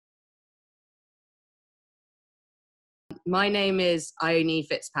My name is Ione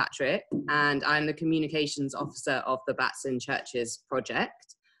Fitzpatrick, and I'm the Communications Officer of the Bats in Churches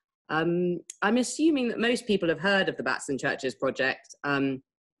project. I'm assuming that most people have heard of the Bats in Churches project.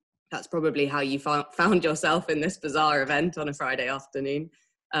 That's probably how you found yourself in this bizarre event on a Friday afternoon.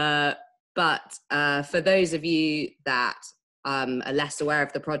 But for those of you that are less aware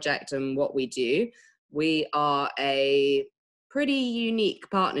of the project and what we do, we are a pretty unique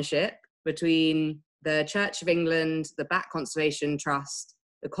partnership between the Church of England, the Bat Conservation Trust,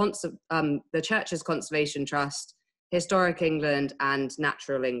 the Churches Conservation Trust, Historic England, and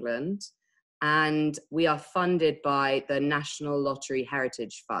Natural England. And we are funded by the National Lottery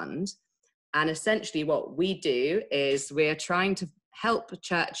Heritage Fund. And essentially what we do is we're trying to help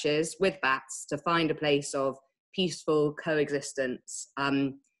churches with bats to find a place of peaceful coexistence,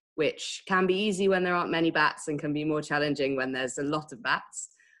 which can be easy when there aren't many bats and can be more challenging when there's a lot of bats.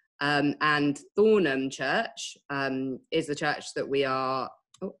 And Thornham Church is the church that we are,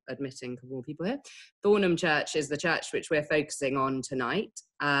 admitting a couple more people here. Thornham Church is the church which we're focusing on tonight.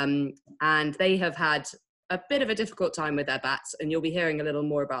 And they have had a bit of a difficult time with their bats, and you'll be hearing a little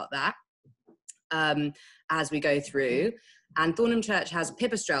more about that as we go through. And Thornham Church has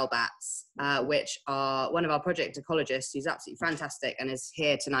pipistrelle bats, which are one of our project ecologists, who's absolutely fantastic and is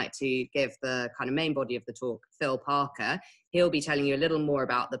here tonight to give the kind of main body of the talk, Phil Parker. He'll be telling you a little more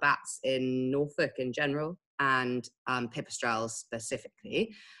about the bats in Norfolk in general and pipistrelles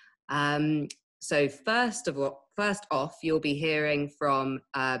specifically. So first off, you'll be hearing from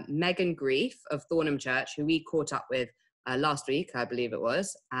Megan Greef of Thornham Church, who we caught up with last week, I believe it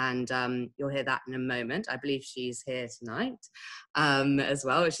was, and you'll hear that in a moment. I believe she's here tonight as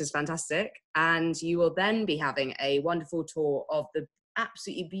well, which is fantastic. And you will then be having a wonderful tour of the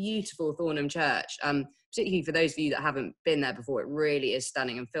absolutely beautiful Thornham Church, particularly for those of you that haven't been there before. It really is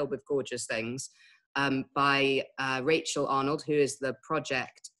stunning and filled with gorgeous things, by Rachel Arnold, who is the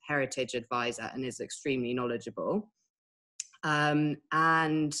project heritage advisor and is extremely knowledgeable.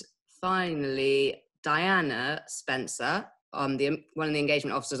 And finally, Diana Spencer, one of the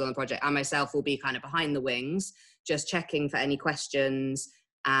engagement officers on the project, and myself will be kind of behind the wings, just checking for any questions.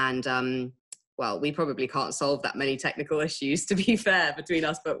 And well, we probably can't solve that many technical issues, to be fair, between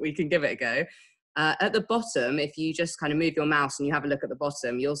us, but we can give it a go. At the bottom, if you just kind of move your mouse and you have a look at the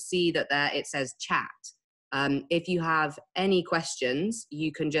bottom, you'll see that there it says chat. If you have any questions,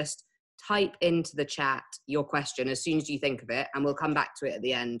 you can just type into the chat your question as soon as you think of it, and we'll come back to it at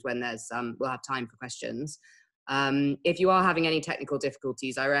the end when there's we'll have time for questions. If you are having any technical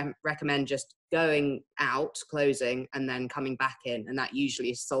difficulties, I recommend just going out, closing, and then coming back in, and that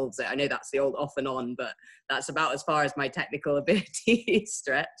usually solves it. I know that's the old off and on, but that's about as far as my technical ability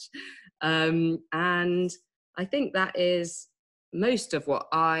stretch. And I think that is most of what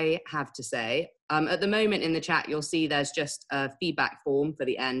I have to say. At the moment in the chat, you'll see there's just a feedback form for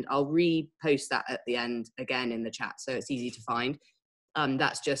the end. I'll repost that at the end again in the chat, so it's easy to find.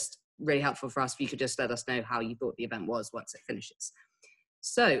 That's just really helpful for us if you could just let us know how you thought the event was once it finishes.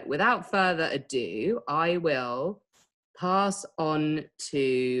 So without further ado, I will pass on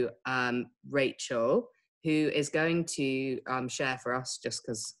to Rachel, who is going to share for us, just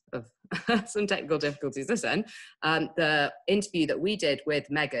because of some technical difficulties this end, the interview that we did with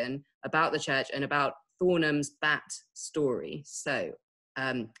Megan about the church and about Thornham's bat story. So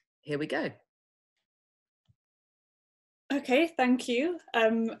here we go. Okay, thank you.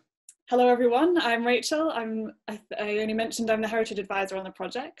 Hello everyone, I'm Rachel. I only mentioned I'm the heritage advisor on the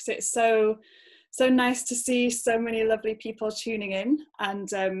project. It's so nice to see so many lovely people tuning in, and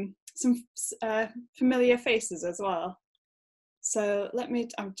some familiar faces as well. So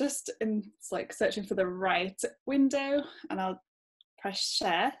I'm just searching for the right window, and I'll press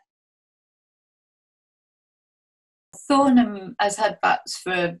share. Thornham has had bats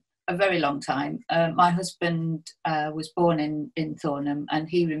for a very long time. My husband was born in Thornham, and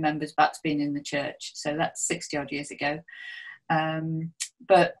he remembers bats being in the church, so that's 60 odd years ago.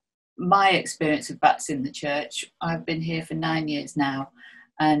 But my experience of bats in the church, I've been here for 9 years now,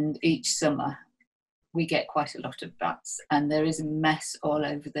 and each summer we get quite a lot of bats, and there is a mess all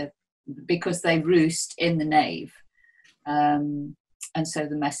over because they roost in the nave, and so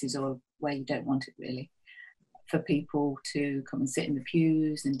the mess is all where you don't want it, really, for people to come and sit in the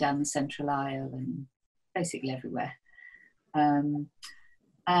pews and down the central aisle and basically everywhere.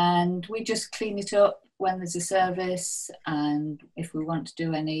 And we just clean it up when there's a service, and if we want to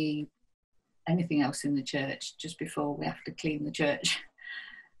do anything else in the church just before we have to clean the church.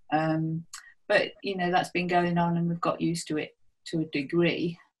 But you know, that's been going on, and we've got used to it to a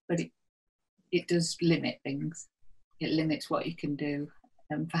degree, but it does limit things. It limits what you can do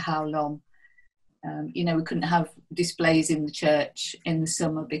and for how long. You know, we couldn't have displays in the church in the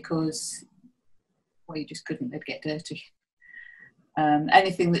summer because, well, you just couldn't, they'd get dirty.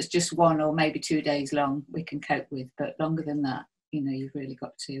 Anything that's just 1 or maybe 2 days long, we can cope with, but longer than that, you know, you've really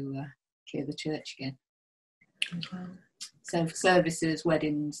got to clear the church again. Wow. So for services,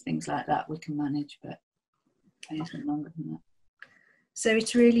 weddings, things like that, we can manage, but anything longer than that. So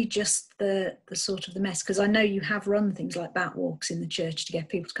it's really just the sort of the mess, because I know you have run things like bat walks in the church to get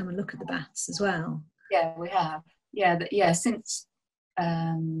people to come and look at the bats as well. Yeah, we have. Yeah, since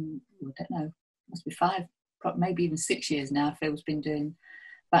I don't know, must be 5, maybe even 6 years now. Phil's been doing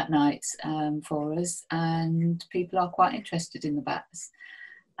bat nights for us, and people are quite interested in the bats,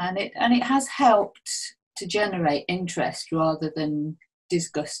 and it has helped to generate interest rather than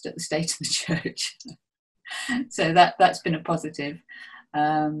disgust at the state of the church. So that's been a positive.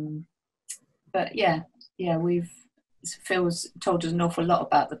 But yeah, Phil's told us an awful lot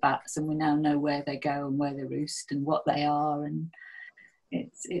about the bats, and we now know where they go and where they roost and what they are, and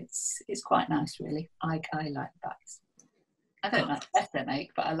it's quite nice, really. I like the bats. I don't like the mess they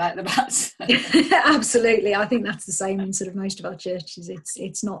make, but I like the bats. Absolutely, I think that's the same in sort of most of our churches.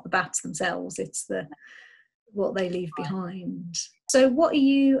 It's not the bats themselves; it's what they leave behind. So what are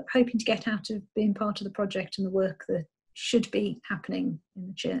you hoping to get out of being part of the project and the work that should be happening in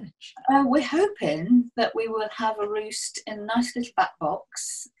the church? We're hoping that we will have a roost in a nice little bat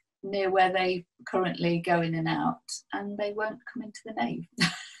box near where they currently go in and out, and they won't come into the nave.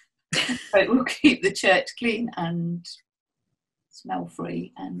 So it will keep the church clean and smell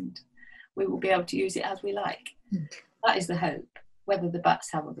free, and we will be able to use it as we like. That is the hope. Whether the bats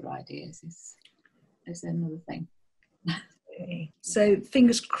have other ideas is another thing. So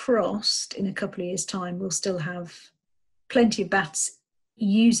fingers crossed, in a couple of years' time we'll still have plenty of bats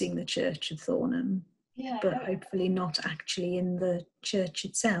using the Church of Thornham, but hopefully not actually in the church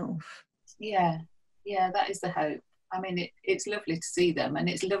itself. Yeah, that is the hope. I mean, it's lovely to see them, and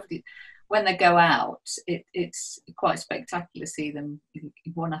it's lovely when they go out. It's quite spectacular to see them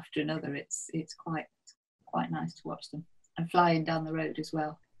one after another. It's quite nice to watch them, and flying down the road as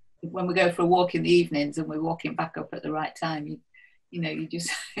well. When we go for a walk in the evenings and we're walking back up at the right time, you know, you just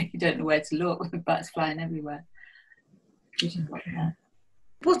you don't know where to look with bats flying everywhere.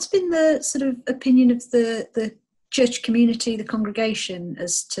 What's been the sort of opinion of the church community, the congregation,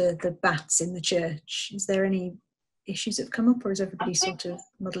 as to the bats in the church? Is there any issues that have come up, or is everybody sort of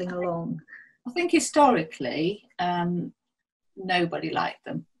muddling along? I think historically, nobody liked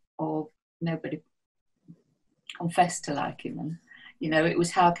them, or nobody confessed to liking them. You know, it was,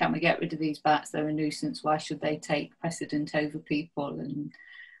 how can we get rid of these bats? They're a nuisance. Why should they take precedent over people and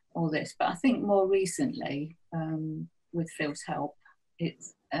all this? But I think more recently, with Phil's help,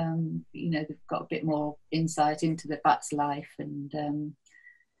 it's, you know, they've got a bit more insight into the bat's life, and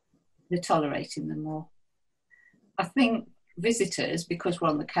they're tolerating them more. I think visitors, because we're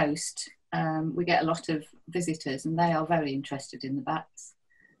on the coast, we get a lot of visitors, and they are very interested in the bats.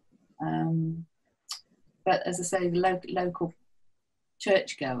 But as I say, the local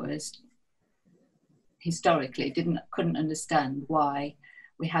churchgoers historically couldn't understand why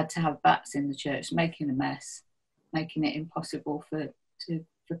we had to have bats in the church, making a mess, making it impossible for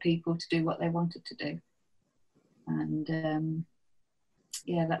people to do what they wanted to do. And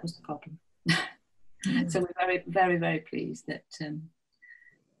that was the problem. So we're very, very, very pleased that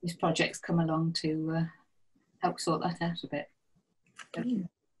this project's come along to help sort that out a bit.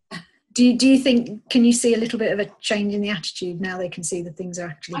 Do you think, can you see a little bit of a change in the attitude now they can see that things are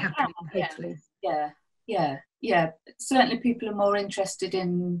actually happening, hopefully? Yeah. Certainly people are more interested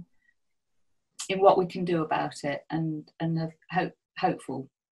in what we can do about it, and hopeful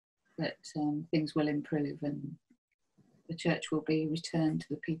that things will improve and the church will be returned to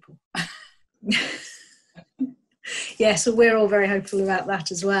the people. Yes, so we're all very hopeful about that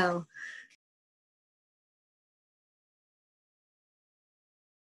as well.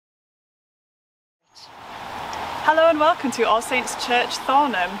 Hello and welcome to All Saints Church,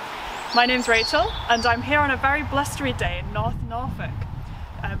 Thornham. My name's Rachel, and I'm here on a very blustery day in North Norfolk.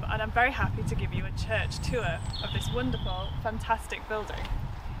 And I'm very happy to give you a church tour of this wonderful, fantastic building.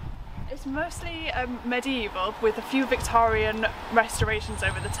 It's mostly medieval, with a few Victorian restorations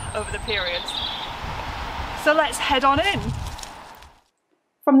over the period. So let's head on in.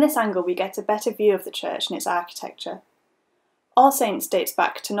 From this angle we get a better view of the church and its architecture. All Saints dates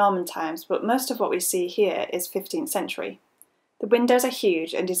back to Norman times, but most of what we see here is 15th century. The windows are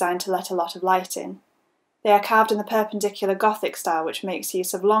huge and designed to let a lot of light in. They are carved in the perpendicular Gothic style, which makes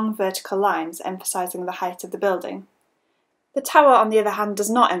use of long vertical lines emphasising the height of the building. The tower, on the other hand, does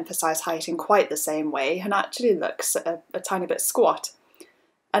not emphasise height in quite the same way and actually looks a tiny bit squat.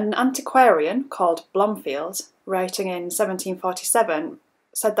 An antiquarian called Blomfield, writing in 1747,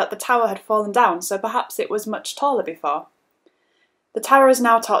 said that the tower had fallen down, so perhaps it was much taller before. The tower is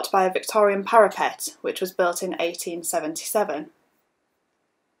now topped by a Victorian parapet, which was built in 1877.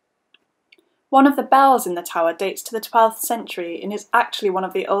 One of the bells in the tower dates to the 12th century and is actually one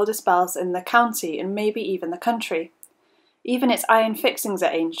of the oldest bells in the county and maybe even the country. Even its iron fixings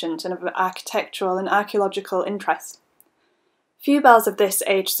are ancient and of architectural and archaeological interest. Few bells of this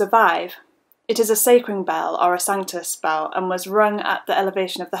age survive. It is a sacring bell or a sanctus bell and was rung at the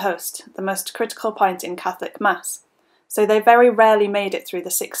elevation of the host, the most critical point in Catholic Mass, so they very rarely made it through the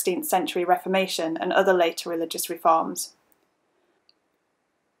 16th century Reformation and other later religious reforms.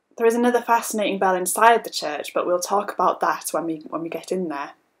 There is another fascinating bell inside the church, but we'll talk about that when we get in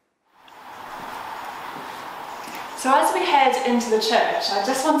there. So as we head into the church, I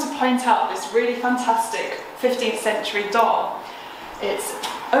just want to point out this really fantastic 15th century door. It's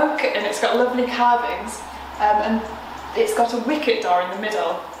oak and it's got lovely carvings, and it's got a wicket door in the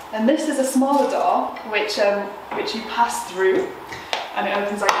middle. And this is a smaller door which you pass through, and it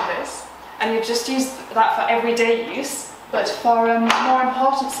opens like this. And you just use that for everyday use, but for more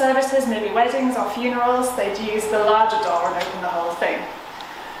important services, maybe weddings or funerals, they'd use the larger door and open the whole thing.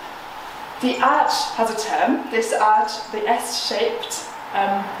 The arch has a term. This arch, the S-shaped,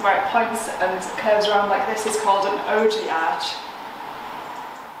 where it points and curves around like this, is called an ogee arch.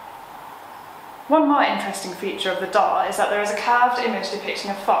 One more interesting feature of the door is that there is a carved image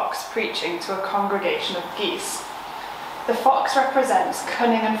depicting a fox preaching to a congregation of geese. The fox represents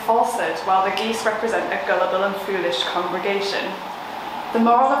cunning and falsehood, while the geese represent a gullible and foolish congregation. The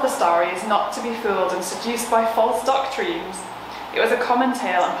moral of the story is not to be fooled and seduced by false doctrines. It was a common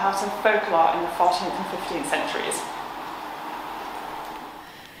tale and part of folklore in the 14th and 15th centuries.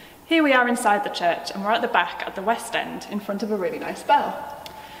 Here we are inside the church, and we're at the back at the west end in front of a really nice bell.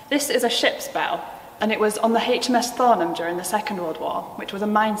 This is a ship's bell, and it was on the HMS Thornham during the Second World War, which was a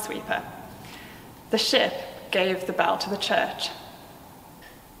minesweeper. The ship gave the bell to the church.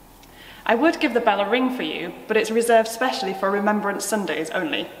 I would give the bell a ring for you, but it's reserved specially for Remembrance Sundays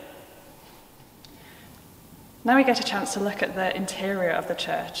only. Now we get a chance to look at the interior of the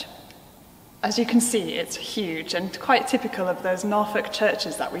church. As you can see, it's huge and quite typical of those Norfolk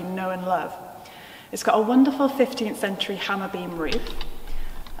churches that we know and love. It's got a wonderful 15th century hammer beam roof,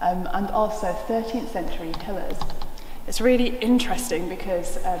 and also 13th century pillars. It's really interesting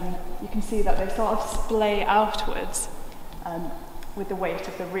because you can see that they sort of splay outwards with the weight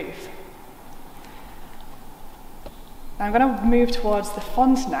of the roof. Now I'm going to move towards the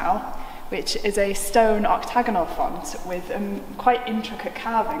font now, which is a stone octagonal font with quite intricate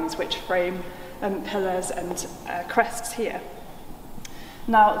carvings which frame pillars and crests here.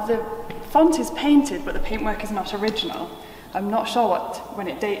 Now the font is painted, but the paintwork is not original. I'm not sure when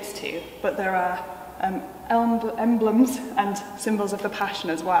it dates to, but there are emblems and symbols of the Passion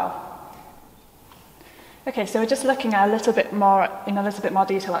as well. Okay, so we're just looking at in a little bit more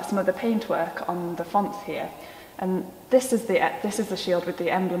detail at some of the paintwork on the fonts here. And this is the shield with the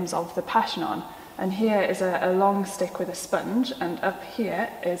emblems of the Passion on. And here is a long stick with a sponge, and up here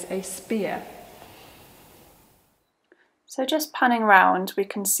is a spear. So just panning round, we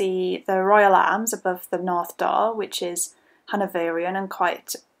can see the royal arms above the north door, which is Hanoverian and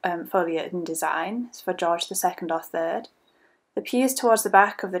quite foliate in design. It's for George II or III. The pews towards the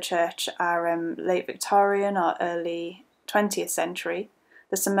back of the church are late Victorian or early 20th century.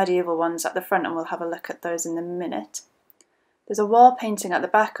 There's some medieval ones at the front, and we'll have a look at those in a minute. There's a wall painting at the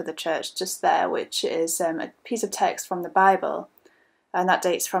back of the church just there, which is a piece of text from the Bible, and that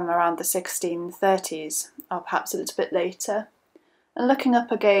dates from around the 1630s, or perhaps a little bit later. And looking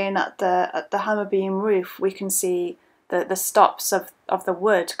up again at the hammer beam roof, we can see the stops of the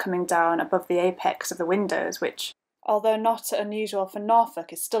wood coming down above the apex of the windows, which, although not unusual for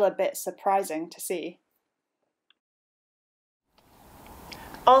Norfolk, is still a bit surprising to see.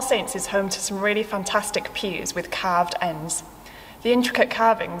 All Saints is home to some really fantastic pews with carved ends. The intricate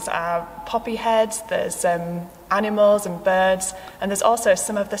carvings are poppy heads, there's animals and birds, and there's also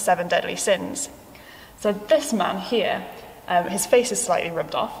some of the 7 deadly sins. So this man here, his face is slightly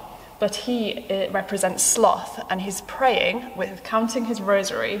rubbed off, but he represents sloth, and he's praying with counting his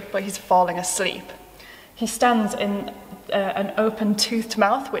rosary, but he's falling asleep. He stands in an open-toothed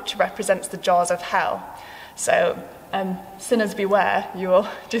mouth, which represents the jaws of hell. So sinners beware, you will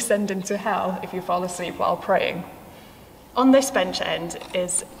descend into hell if you fall asleep while praying. On this bench end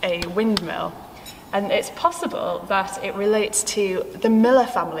is a windmill, And it's possible that it relates to the Miller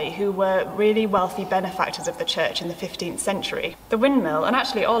family, who were really wealthy benefactors of the church in the 15th century. The windmill, and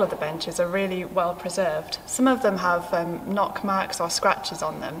actually all of the benches, are really well preserved. Some of them have knock marks or scratches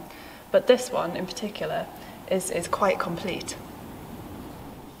on them, but this one in particular is quite complete.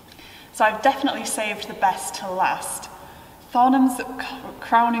 So I've definitely saved the best to last. Thornham's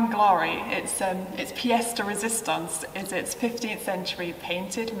crowning glory, its pièce de résistance, is its 15th century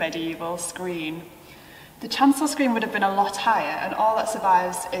painted medieval screen. The chancel screen would have been a lot higher, and all that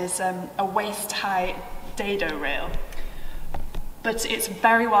survives is a waist-high dado rail. But it's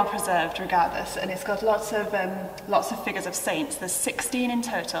very well preserved regardless, and it's got lots of figures of saints. There's 16 in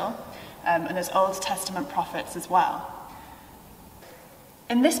total, and there's Old Testament prophets as well.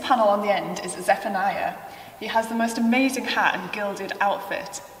 In this panel on the end is Zephaniah. He has the most amazing hat and gilded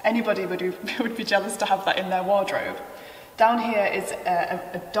outfit. Anybody would be jealous to have that in their wardrobe. Down here is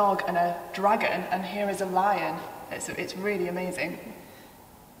a dog and a dragon, and here is a lion. It's really amazing.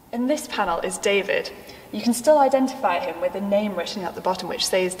 In this panel is David. You can still identify him with a name written at the bottom which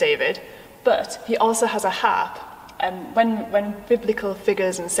says David, but he also has a harp. When biblical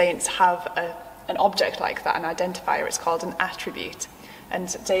figures and saints have an object like that, an identifier, it's called an attribute.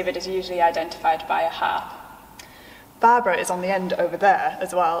 And David is usually identified by a harp. Barbara is on the end over there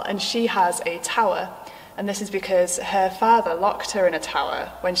as well, and she has a tower. And this is because her father locked her in a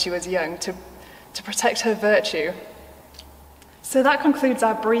tower when she was young to protect her virtue. So that concludes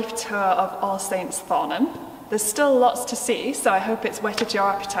our brief tour of All Saints Thornham. There's still lots to see, so I hope it's whetted your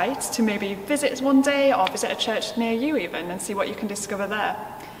appetite to maybe visit one day or visit a church near you even and see what you can discover there.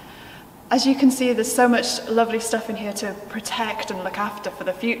 As you can see, there's so much lovely stuff in here to protect and look after for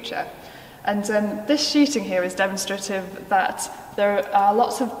the future. And this sheeting here is demonstrative that there are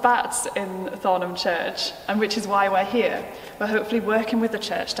lots of bats in Thornham Church, and which is why we're here. We're hopefully working with the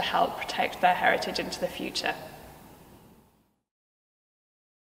church to help protect their heritage into the future.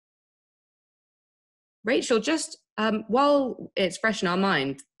 Rachel, just while it's fresh in our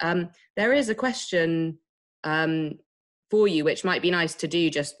mind, there is a question for you, which might be nice to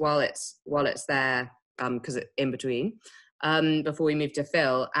do just while it's there, because it's in between, before we move to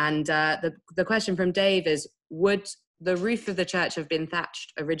Phil. And the question from Dave is: would the roof of the church have been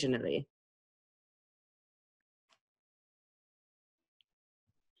thatched originally?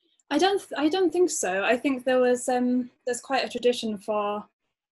 I don't think so. I think there's quite a tradition for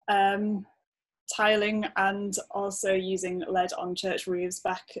tiling and also using lead on church roofs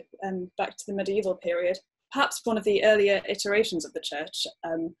back to the medieval period. Perhaps one of the earlier iterations of the church.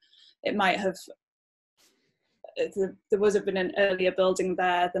 It might have. There would have been an earlier building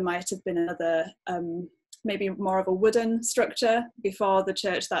there. There might have been another, maybe more of a wooden structure before the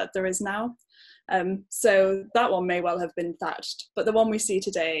church that there is now. So that one may well have been thatched, but the one we see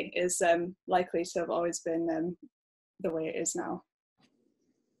today is likely to have always been the way it is now.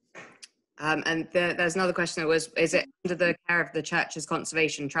 And there's another question that was: is it under the care of the Church's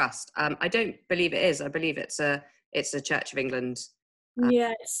Conservation Trust? I don't believe it is. I believe it's a Church of England.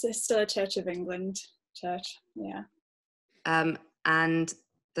 Yeah, it's still a Church of England church. Yeah. And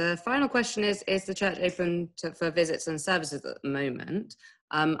the final question is the church open for visits and services at the moment?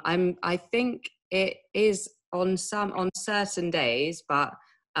 I think it is on certain days, but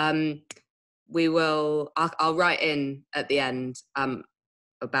I'll write in at the end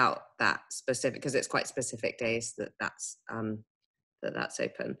about that specific, because it's quite specific days that's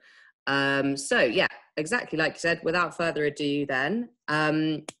open. So yeah, exactly like you said, without further ado then,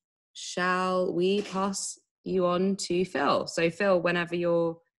 shall we pass you on to Phil? So Phil, whenever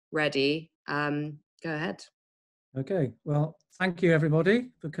you're ready, go ahead. Okay, well, thank you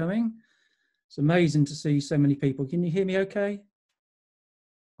everybody for coming. It's amazing to see so many people. Can you hear me okay?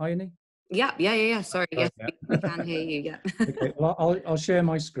 Ione? Yeah. Sorry, yes, yeah. we can hear you, yeah. Okay, well, I'll share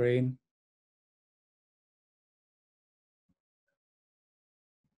my screen.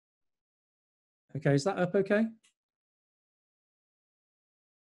 Okay, is that up okay?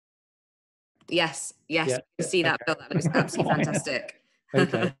 Yes, Yeah. you can see that, Phil. That looks absolutely fantastic.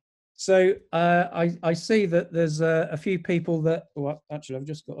 Okay, so I see that there's a few people that, well, actually, I've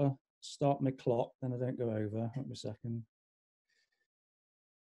just got to start my clock, then I don't go over. Wait a second.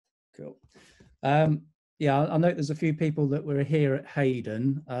 Cool. Yeah, I note there's a few people that were here at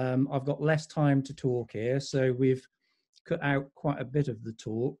Hayden. I've got less time to talk here, so we've cut out quite a bit of the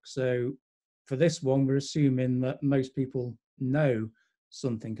talk. So for this one, we're assuming that most people know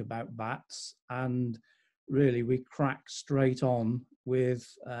something about bats, and really we crack straight on with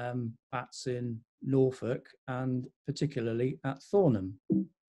bats in Norfolk, and particularly at Thornham.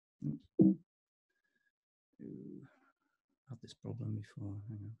 I've had this problem before.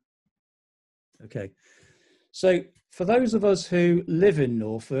 Hang on. Okay. So for those of us who live in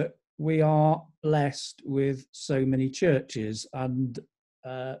Norfolk, we are blessed with so many churches. And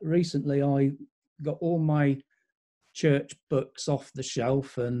recently I got all my church books off the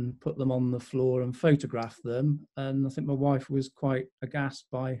shelf and put them on the floor and photographed them. And I think my wife was quite aghast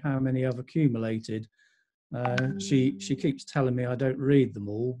by how many I've accumulated. She keeps telling me I don't read them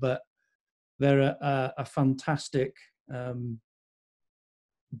all, but they're a fantastic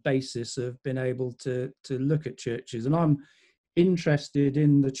basis of being able to look at churches. And I'm interested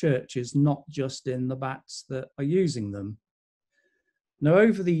in the churches, not just in the bats that are using them. Now,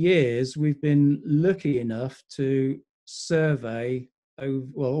 over the years, we've been lucky enough to survey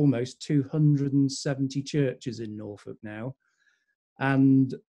almost 270 churches in Norfolk now.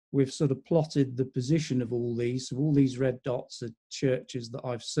 And we've sort of plotted the position of all these. So all these red dots are churches that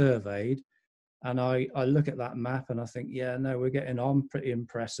I've surveyed. And I look at that map and I think, yeah, no, we're getting on, pretty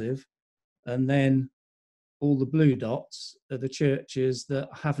impressive. And then all the blue dots are the churches that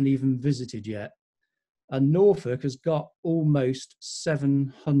I haven't even visited yet. And Norfolk has got almost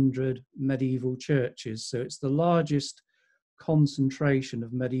 700 medieval churches. So it's the largest concentration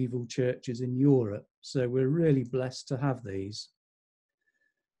of medieval churches in Europe. So we're really blessed to have these.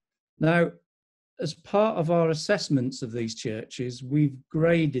 Now, as part of our assessments of these churches, we've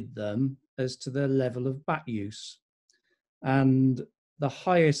graded them as to their level of bat use. And the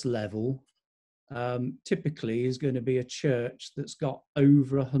highest level typically is going to be a church that's got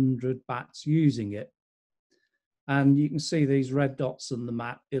over 100 bats using it. And you can see these red dots on the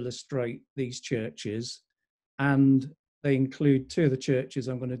map illustrate these churches. And they include two of the churches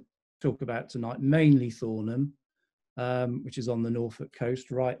I'm going to talk about tonight, mainly Thornham, which is on the Norfolk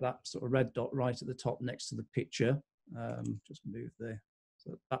coast, right, that sort of red dot right at the top next to the picture. Just move there.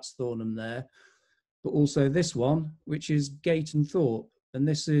 So that's Thornham there. But also this one, which is Gayton Thorpe. And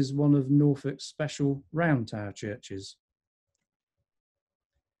this is one of Norfolk's special round tower churches.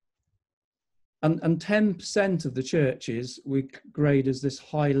 And 10% of the churches we grade as this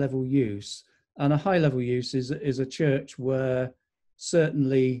high level use. And a high level use is a church where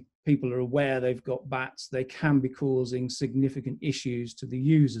certainly people are aware they've got bats. They can be causing significant issues to the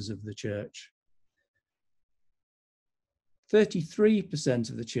users of the church. 33%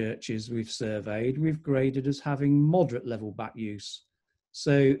 of the churches we've surveyed, we've graded as having moderate level bat use.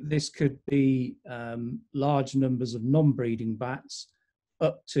 So this could be large numbers of non-breeding bats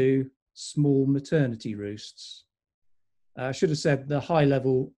up to small maternity roosts. I should have said the high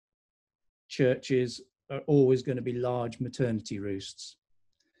level churches are always going to be large maternity roosts.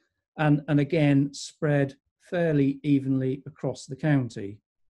 And again, spread fairly evenly across the county.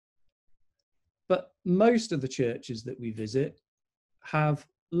 But most of the churches that we visit have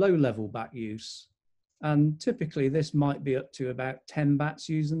low level bat use. And typically this might be up to about 10 bats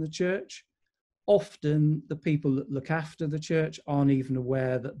using the church. Often the people that look after the church aren't even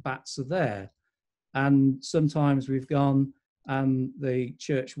aware that bats are there. And sometimes we've gone and the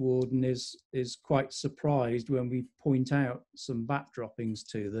church warden is quite surprised when we point out some bat droppings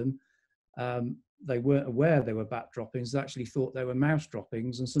to them. They weren't aware they were bat droppings, they actually thought they were mouse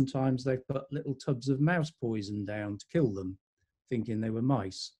droppings, and sometimes they put little tubs of mouse poison down to kill them, thinking they were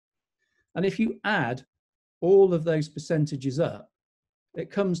mice. And if you add all of those percentages up, it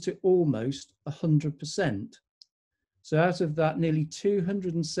comes to almost 100%. So out of that nearly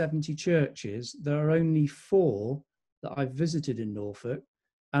 270 churches, there are only 4 that I've visited in Norfolk,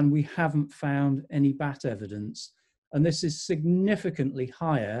 and we haven't found any bat evidence. And this is significantly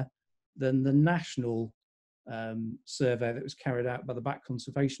higher than the national survey that was carried out by the Bat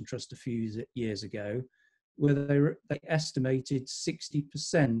Conservation Trust a few years ago, where they estimated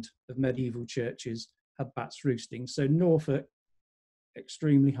 60% of medieval churches had bats roosting. So Norfolk,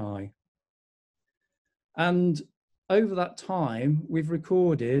 extremely high. And over that time, we've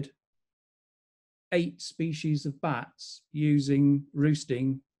recorded 8 species of bats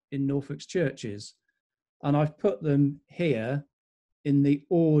roosting in Norfolk's churches. And I've put them here in the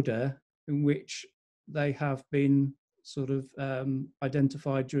order in which they have been sort of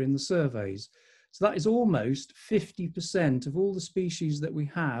identified during the surveys. So that is almost 50% of all the species that we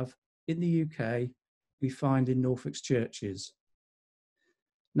have in the UK we find in Norfolk's churches.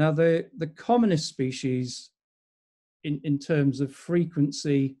 Now, the commonest species in terms of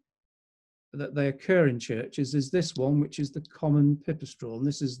frequency that they occur in churches is this one, which is the common pipistrelle. And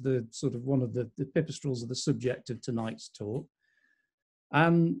this is the sort of one of the pipistrelles are the subject of tonight's talk.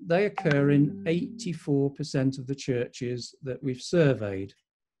 And they occur in 84% of the churches that we've surveyed.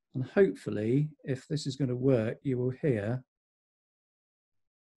 And hopefully, if this is going to work, you will hear.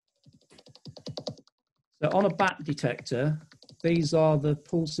 So on a bat detector, these are the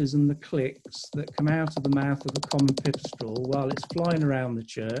pulses and the clicks that come out of the mouth of the common pipistrelle while it's flying around the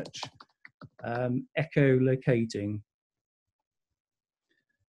church, echolocating.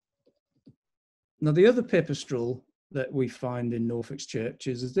 Now, the other pipistrelle that we find in Norfolk's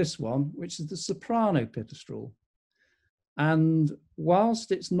churches is this one, which is the soprano pipistrelle. And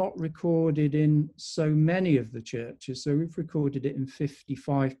whilst it's not recorded in so many of the churches, so we've recorded it in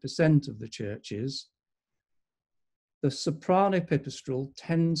 55% of the churches, the soprano pipistrelle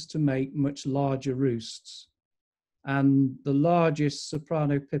tends to make much larger roosts. And the largest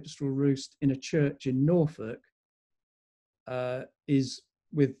soprano pipistrelle roost in a church in Norfolk is,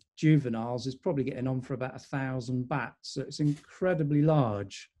 with juveniles, is probably getting on for about 1,000 bats. So it's incredibly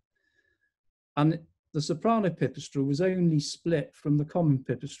large. And the soprano pipistrelle was only split from the common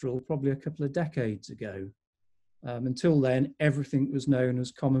pipistrelle probably a couple of decades ago. Until then, everything was known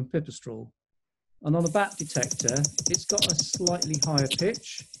as common pipistrelle. And on a bat detector, it's got a slightly higher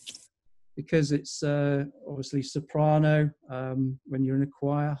pitch because it's obviously soprano, when you're in a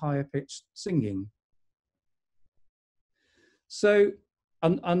choir, higher pitched singing. So,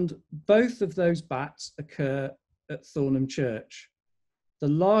 and both of those bats occur at Thornham Church. The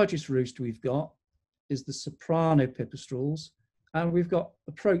largest roost we've got is the soprano pipistrelles, and we've got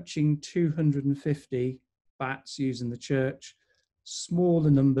approaching 250 bats using the church,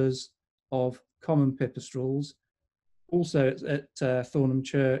 smaller numbers of common pipistrelles. Also at Thornham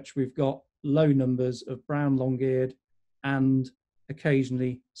Church, we've got low numbers of brown long-eared and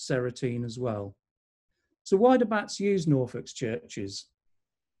occasionally serotine as well. So why do bats use Norfolk's churches?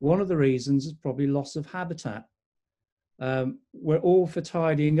 One of the reasons is probably loss of habitat. We're all for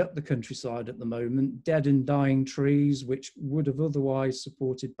tidying up the countryside at the moment. Dead and dying trees, which would have otherwise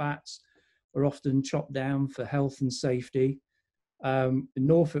supported bats, are often chopped down for health and safety. In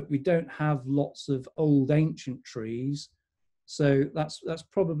Norfolk, we don't have lots of old ancient trees, so that's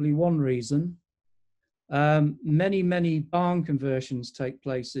probably one reason. Many barn conversions take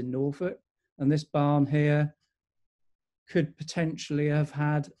place in Norfolk, and this barn here could potentially have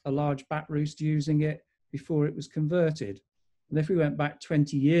had a large bat roost using it before it was converted. And if we went back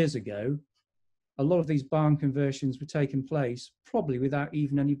 20 years ago, a lot of these barn conversions were taking place probably without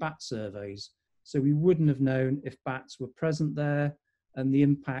even any bat surveys. So we wouldn't have known if bats were present there and the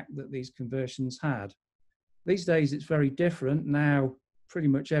impact that these conversions had. These days it's very different. Now pretty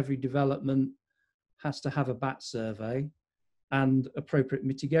much every development has to have a bat survey and appropriate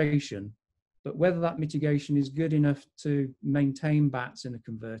mitigation. But whether that mitigation is good enough to maintain bats in a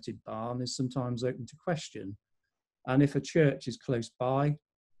converted barn is sometimes open to question. And if a church is close by,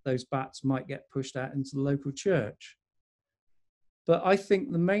 those bats might get pushed out into the local church. But I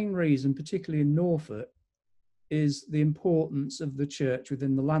think the main reason, particularly in Norfolk, is the importance of the church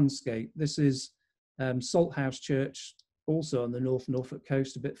within the landscape. This is Salthouse Church, also on the North Norfolk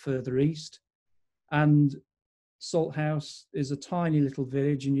coast, a bit further east. And Salthouse is a tiny little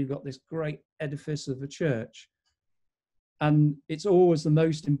village, and you've got this great edifice of a church. And it's always the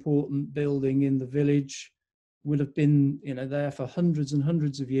most important building in the village, would have been, there for hundreds and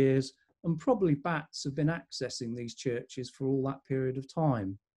hundreds of years, and probably bats have been accessing these churches for all that period of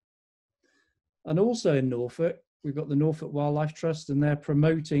time. And also in Norfolk, we've got the Norfolk Wildlife Trust, and they're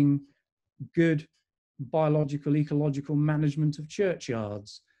promoting good biological, ecological management of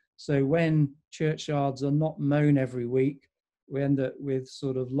churchyards. So when churchyards are not mown every week, we end up with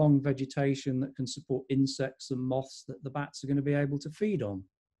sort of long vegetation that can support insects and moths that the bats are going to be able to feed on.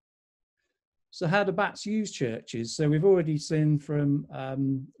 So how do bats use churches? So we've already seen from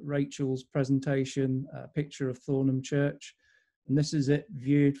Rachel's presentation a picture of Thornham Church, and this is it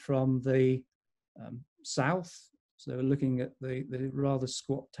viewed from the south. So we're looking at the rather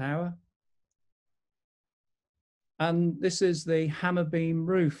squat tower. And this is the hammer beam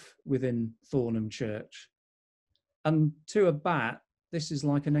roof within Thornham Church. And to a bat, this is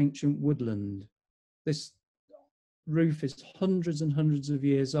like an ancient woodland. This roof is hundreds and hundreds of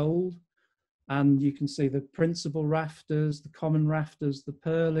years old. And you can see the principal rafters, the common rafters, the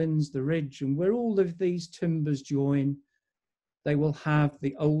purlins, the ridge, and where all of these timbers join, they will have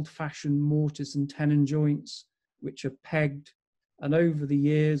the old-fashioned mortise and tenon joints, which are pegged. And over the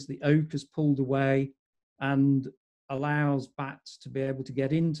years, the oak has pulled away and allows bats to be able to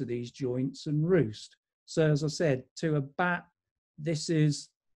get into these joints and roost. So as I said, to a bat, this is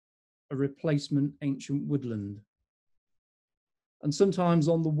a replacement ancient woodland. And sometimes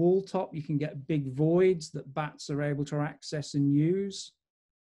on the wall top, you can get big voids that bats are able to access and use.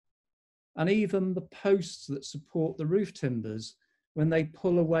 And even the posts that support the roof timbers, when they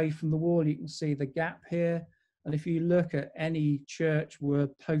pull away from the wall, you can see the gap here. And if you look at any church where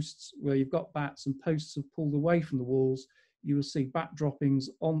you've got bats and posts have pulled away from the walls, you will see bat droppings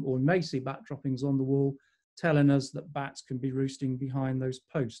on, or may see bat droppings on the wall, telling us that bats can be roosting behind those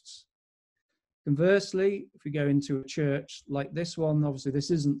posts. Conversely, if we go into a church like this one, obviously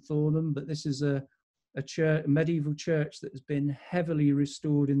this isn't Thornham, but this is a church, a medieval church that has been heavily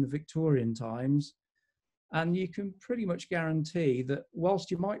restored in the Victorian times. And you can pretty much guarantee that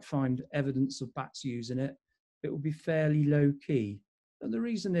whilst you might find evidence of bats using it, it will be fairly low key. And the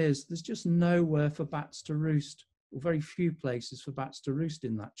reason is there's just nowhere for bats to roost, or very few places for bats to roost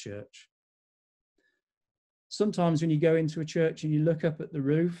in that church. Sometimes when you go into a church and you look up at the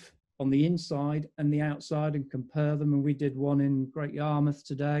roof on the inside and the outside and compare them, and we did one in Great Yarmouth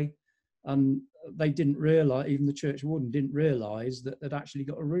today, and they didn't realise, even the church warden didn't realise that they'd actually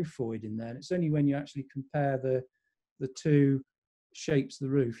got a roof void in there. And it's only when you actually compare the two shapes of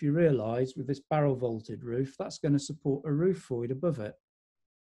the roof, you realise with this barrel vaulted roof, that's going to support a roof void above it.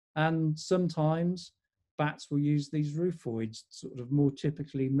 And sometimes bats will use these roof voids, sort of more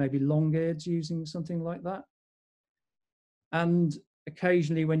typically maybe long-eareds using something like that. And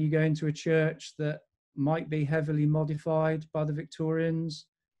occasionally when you go into a church that might be heavily modified by the Victorians,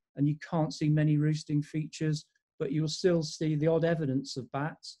 and you can't see many roosting features, but you'll still see the odd evidence of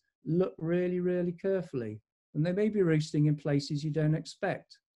bats, look really, really carefully. And they may be roosting in places you don't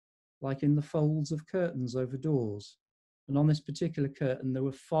expect, like in the folds of curtains over doors. And on this particular curtain, there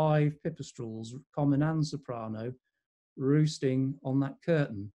were 5 pipistrelles, common and soprano, roosting on that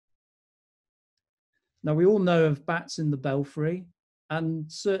curtain. Now, we all know of bats in the belfry, and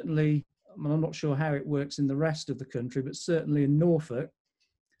certainly, I mean, I'm not sure how it works in the rest of the country, but certainly in Norfolk,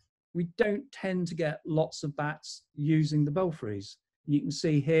 we don't tend to get lots of bats using the belfries. You can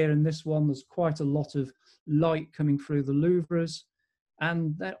see here in this one, there's quite a lot of light coming through the louvres,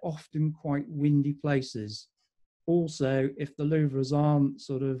 and they're often quite windy places. Also, if the louvres aren't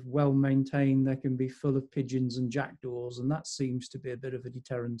sort of well maintained, they can be full of pigeons and jackdaws, and that seems to be a bit of a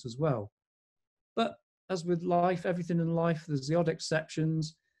deterrent as well. But as with life, everything in life, there's the odd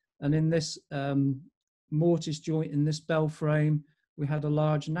exceptions. And in this mortise joint, in this bell frame, we had a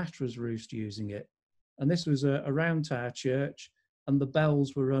large natterer's roost using it. And this was a round tower church, and the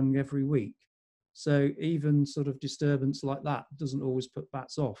bells were rung every week. So even sort of disturbance like that doesn't always put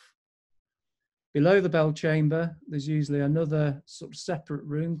bats off. Below the bell chamber, there's usually another sort of separate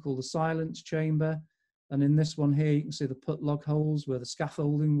room called the silence chamber. And in this one here, you can see the put-log holes where the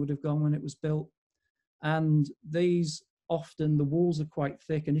scaffolding would have gone when it was built. And these, often the walls are quite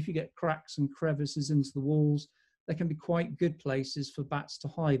thick, and if you get cracks and crevices into the walls, they can be quite good places for bats to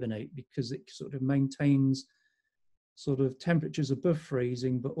hibernate, because it sort of maintains sort of temperatures above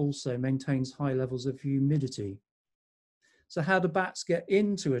freezing, but also maintains high levels of humidity. So how do bats get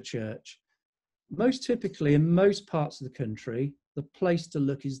into a church? Most typically, in most parts of the country, the place to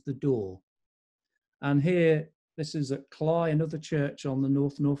look is the door. And here, this is at Cly, another church on the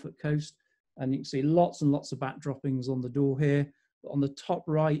North Norfolk coast, and you can see lots and lots of bat droppings on the door here. But on the top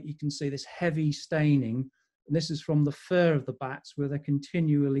right, you can see this heavy staining, and this is from the fur of the bats, where they're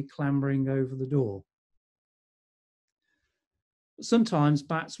continually clambering over the door. But sometimes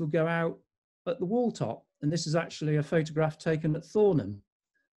bats will go out at the wall top, and this is actually a photograph taken at Thornham.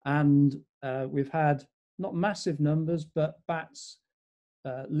 And we've had not massive numbers, but bats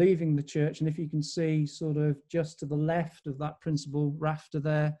leaving the church. And if you can see sort of just to the left of that principal rafter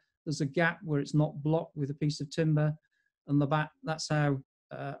there, there's a gap where it's not blocked with a piece of timber, and the bat, that's how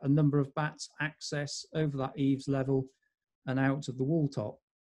a number of bats access over that eaves level and out of the wall top.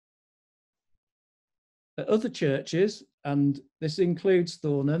 At other churches, and this includes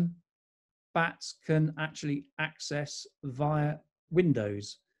Thornham, bats can actually access via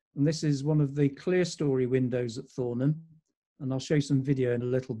windows. And this is one of the clerestory windows at Thornham, and I'll show you some video in a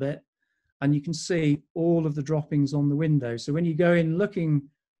little bit. And you can see all of the droppings on the window. So when you go in looking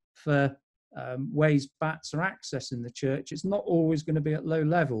for ways bats are accessing the church, it's not always going to be at low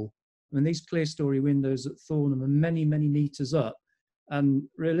level. I mean, these clerestory windows at Thornham are many, many metres up. And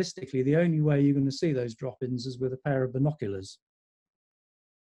realistically, the only way you're going to see those drop-ins is with a pair of binoculars.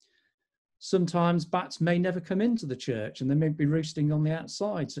 Sometimes bats may never come into the church, and they may be roosting on the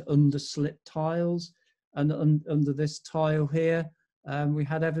outside, so under slip tiles. And under this tile here, we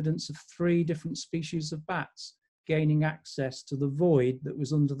had evidence of 3 different species of bats gaining access to the void that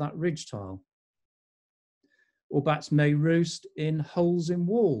was under that ridge tile. Or bats may roost in holes in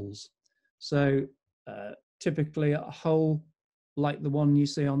walls. So typically a hole like the one you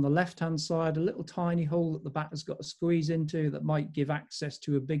see on the left-hand side, a little tiny hole that the bat has got to squeeze into that might give access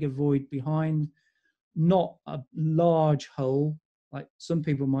to a bigger void behind, not a large hole like some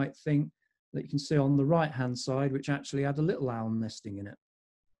people might think that you can see on the right-hand side, which actually had a little owl nesting in it.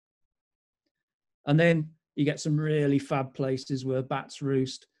 And then you get some really fab places where bats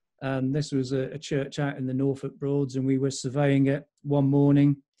roost. This was a church out in the Norfolk Broads, and we were surveying it one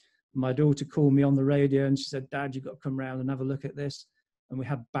morning. My daughter called me on the radio and she said, "Dad, you've got to come round and have a look at this." And we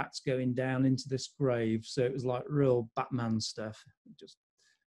had bats going down into this grave. So it was like real Batman stuff.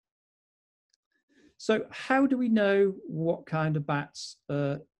 So how do we know what kind of bats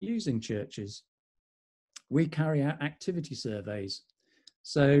are using churches? We carry out activity surveys.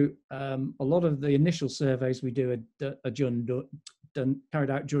 So a lot of the initial surveys we do are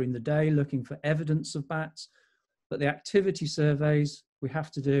carried out during the day, looking for evidence of bats. But the activity surveys we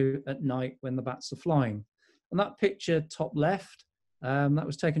have to do at night when the bats are flying. And that picture top left, that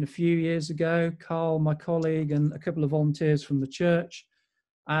was taken a few years ago. Carl, my colleague, and a couple of volunteers from the church.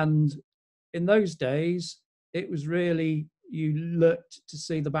 And in those days, it was really, you looked to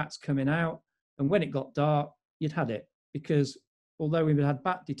see the bats coming out. And when it got dark, you'd had it. Because although we had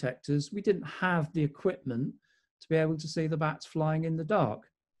bat detectors, we didn't have the equipment to be able to see the bats flying in the dark.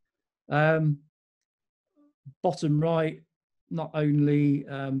 Bottom right, not only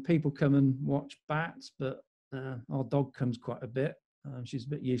people come and watch bats, but our dog comes quite a bit. She's a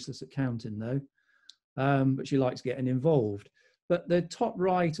bit useless at counting though, but she likes getting involved. But the top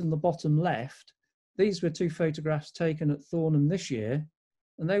right and the bottom left, these were two photographs taken at Thornham this year,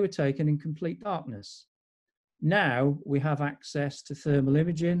 and they were taken in complete darkness. Now we have access to thermal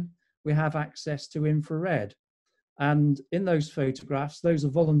imaging, we have access to infrared. And in those photographs, those are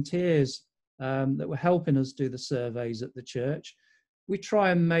volunteers that were helping us do the surveys at the church. We try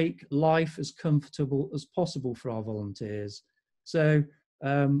and make life as comfortable as possible for our volunteers. So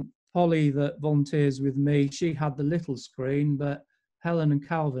Polly, that volunteers with me, she had the little screen, but Helen and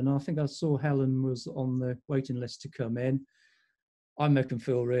Calvin, I think I saw Helen was on the waiting list to come in. I make them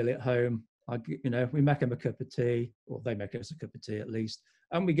feel really at home. We make them a cup of tea, or they make us a cup of tea at least,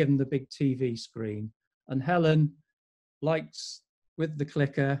 and we give them the big TV screen. And Helen likes, with the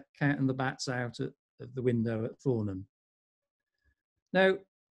clicker, counting the bats out of the window at Thornham. Now,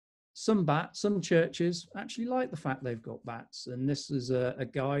 some churches actually like the fact they've got bats, and this is a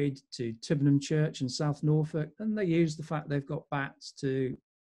guide to Tibbenham Church in South Norfolk, and they use the fact they've got bats to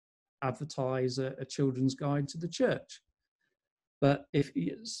advertise a children's guide to the church. But if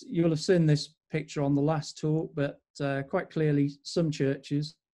you'll have seen this picture on the last talk, but quite clearly some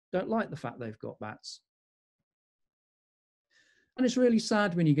churches don't like the fact they've got bats. And it's really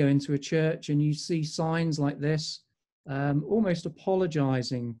sad when you go into a church and you see signs like this, almost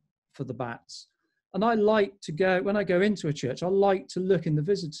apologising for the bats. And I like to go, when I go into a church, I like to look in the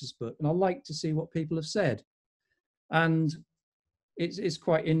visitors book and I like to see what people have said. And it's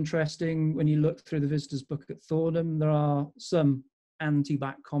quite interesting when you look through the visitors book at Thornham, there are some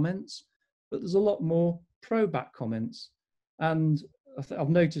anti-bat comments, but there's a lot more pro-bat comments. And I've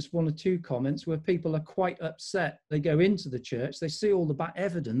noticed one or two comments where people are quite upset. They go into the church, they see all the bat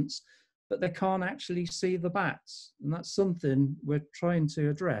evidence, but they can't actually see the bats. And that's something we're trying to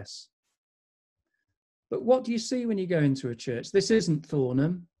address. But what do you see when you go into a church? This isn't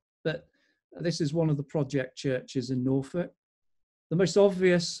Thornham, but this is one of the project churches in Norfolk. The most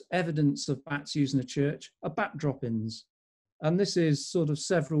obvious evidence of bats using a church are bat drop-ins. And this is sort of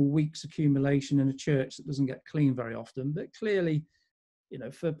several weeks accumulation in a church that doesn't get cleaned very often, but clearly,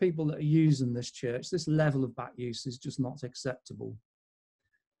 for people that are using this church, this level of bat use is just not acceptable.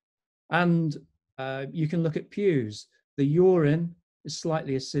 And you can look at pews. The urine is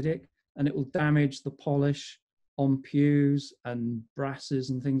slightly acidic and it will damage the polish on pews and brasses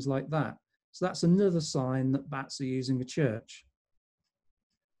and things like that. So that's another sign that bats are using a church.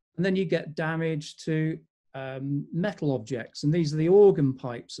 And then you get damage to metal objects, and these are the organ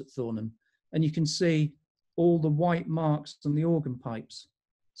pipes at Thornham, and you can see all the white marks on the organ pipes.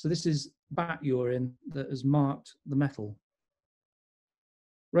 So this is bat urine that has marked the metal.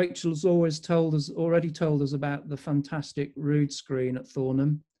 Rachel's already told us about the fantastic rood screen at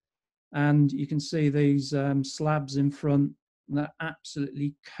Thornham, and you can see these slabs in front, and they're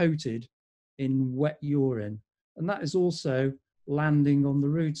absolutely coated in wet urine, and that is also landing on the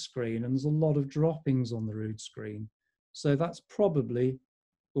rood screen, and there's a lot of droppings on the rood screen. So that's probably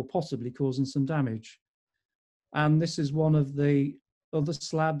or possibly causing some damage. And this is one of the other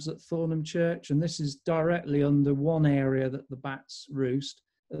slabs at Thornham Church, and this is directly under one area that the bats roost.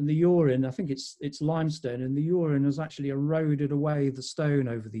 And the urine, I think it's limestone, and the urine has actually eroded away the stone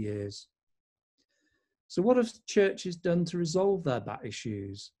over the years. So what have churches done to resolve their bat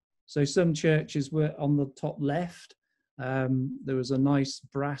issues? So some churches were on the top left. There was a nice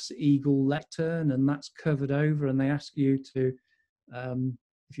brass eagle lectern, and that's covered over, and they ask you to,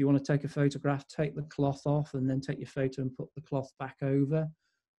 if you want to take a photograph, take the cloth off and then take your photo and put the cloth back over.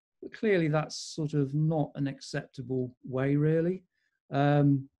 But clearly that's sort of not an acceptable way, really.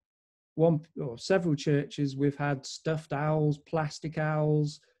 One or several churches, we've had stuffed owls, plastic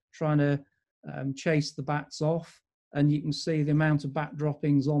owls, trying to chase the bats off. And you can see the amount of bat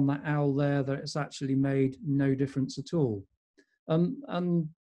droppings on that owl there, that it's actually made no difference at all. And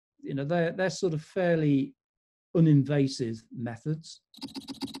you know, they're sort of fairly uninvasive methods.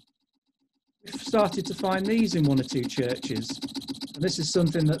 We've started to find these in one or two churches. And this is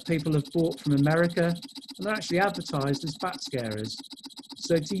something that people have bought from America, and they're actually advertised as bat scarers.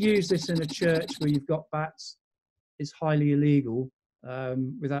 So to use this in a church where you've got bats is highly illegal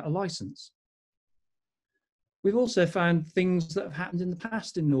without a license. We've also found things that have happened in the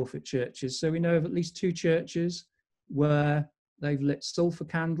past in Norfolk churches. So we know of at least 2 churches where they've lit sulphur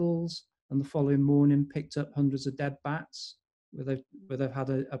candles and the following morning picked up hundreds of dead bats where they've had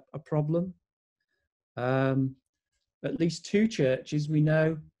a problem. At least 2 churches we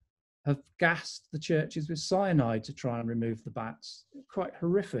know have gassed the churches with cyanide to try and remove the bats. Quite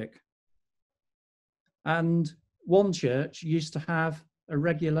horrific. And one church used to have a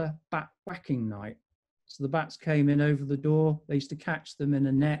regular bat whacking night. So the bats came in over the door, they used to catch them in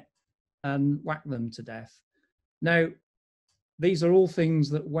a net and whack them to death. Now, these are all things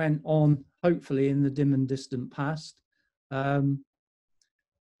that went on, hopefully, in the dim and distant past. But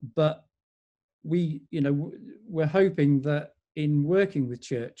we're hoping that in working with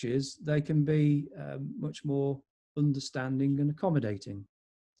churches, they can be much more understanding and accommodating.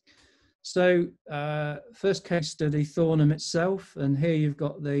 So first case study, Thornham itself, and here you've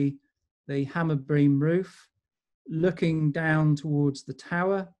got the hammer beam roof looking down towards the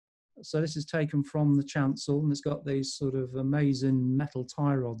tower. So this is taken from the chancel, and it's got these sort of amazing metal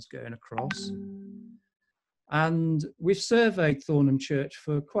tie rods going across. And we've surveyed Thornham Church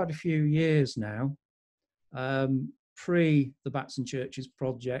for quite a few years now, pre the Bats and Churches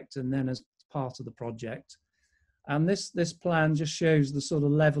project and then as part of the project. And this plan just shows the sort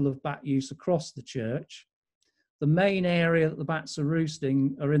of level of bat use across the church. The main area that the bats are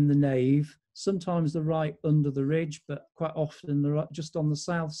roosting are in the nave. Sometimes they're right under the ridge, but quite often they're just on the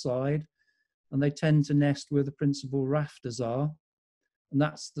south side, and they tend to nest where the principal rafters are, and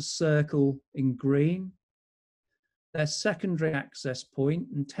that's the circle in green. Their secondary access point,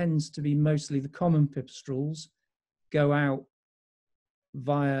 and tends to be mostly the common pipistrelles, go out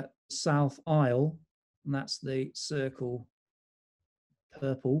via south aisle, and that's the circle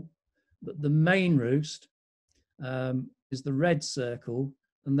purple. But the main roost is the red circle,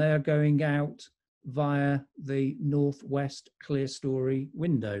 and they are going out via the northwest clerestory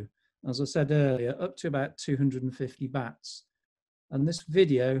window. As I said earlier, up to about 250 bats. And this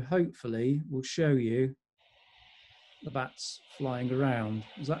video hopefully will show you the bats flying around.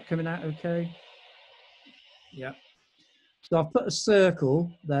 Is that coming out okay? Yeah. So I've put a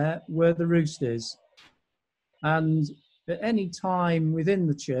circle there where the roost is. And at any time within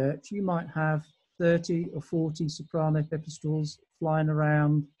the church, you might have 30 or 40 soprano pipistrelles flying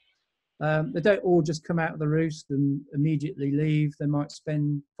around. They don't all just come out of the roost and immediately leave. They might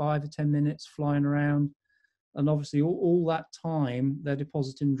spend 5 or 10 minutes flying around. And obviously all that time, they're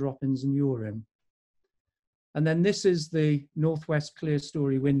depositing droppings and urine. And then this is the northwest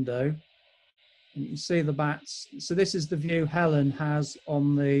clerestory window. And you can see the bats. So this is the view Helen has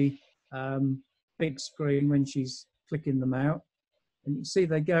on the big screen when she's flicking them out. And you can see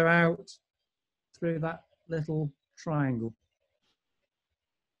they go out through that little triangle.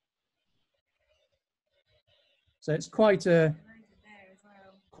 So it's quite a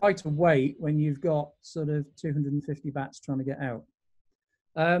wait when you've got sort of 250 bats trying to get out.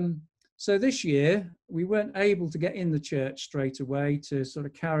 So this year, we weren't able to get in the church straight away to sort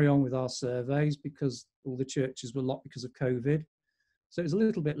of carry on with our surveys because all the churches were locked because of COVID. So it was a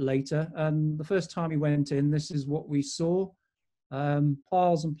little bit later. And the first time we went in, this is what we saw.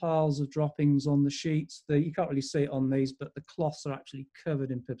 Piles and piles of droppings on the sheets. You can't really see it on these, but the cloths are actually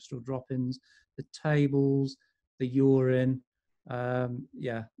covered in pipistrelle droppings, the tables, the urine,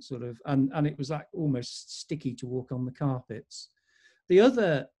 yeah, sort of, and it was like almost sticky to walk on the carpets. The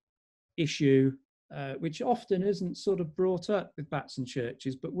other issue, which often isn't sort of brought up with bats and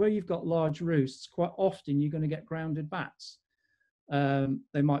churches, but where you've got large roosts, quite often you're going to get grounded bats.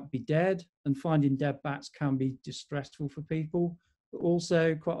 They might be dead, and finding dead bats can be distressful for people, but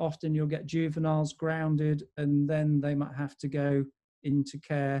also quite often you'll get juveniles grounded and then they might have to go into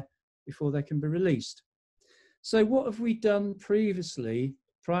care before they can be released. So what have we done previously,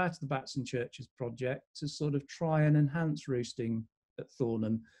 prior to the Bats and Churches project, to sort of try and enhance roosting at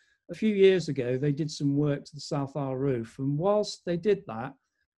Thornham? A few years ago, they did some work to the south aisle roof, and whilst they did that,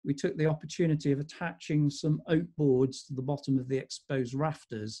 we took the opportunity of attaching some oak boards to the bottom of the exposed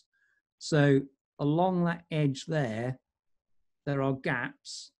rafters So along that edge there are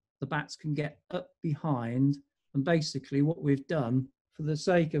gaps. The bats can get up behind, and basically what we've done, for the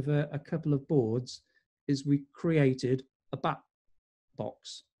sake of a couple of boards, is we created a bat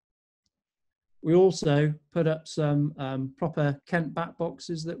box. We also put up some proper Kent bat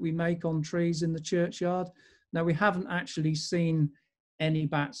boxes that we make on trees in the churchyard. Now, we haven't actually seen any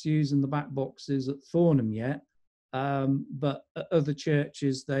bats using the bat boxes at Thornham yet, but at other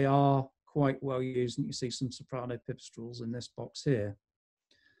churches they are quite well used, and you see some soprano pipistrelles in this box here.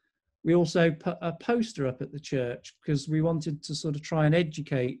 We also put a poster up at the church because we wanted to sort of try and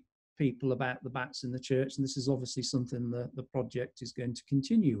educate people about the bats in the church, and this is obviously something that the project is going to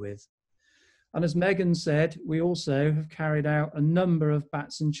continue with. And as Megan said, we also have carried out a number of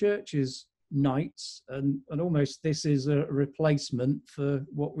bats in churches nights, and almost this is a replacement for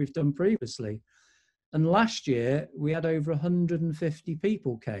what we've done previously. And last year we had over 150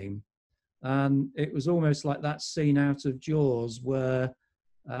 people came, and it was almost like that scene out of Jaws where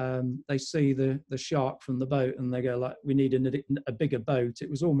they see the shark from the boat and they go like, we need a bigger boat. It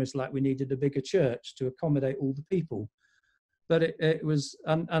was almost like we needed a bigger church to accommodate all the people. But it was,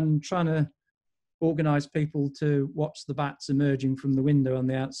 and trying to organise people to watch the bats emerging from the window on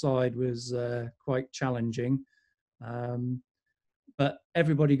the outside was quite challenging. But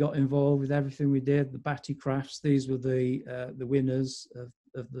everybody got involved with everything we did. The batty crafts, these were the winners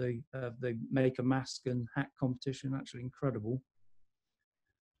of the make a mask and hat competition. Actually incredible.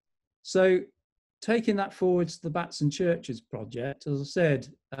 So taking that forward to the Bats and Churches project, as I said,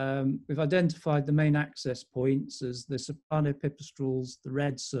 we've identified the main access points as the soprano pipistrelles, the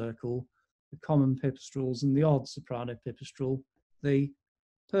red circle, the common pipistrelles, and the odd soprano pipistrelle, the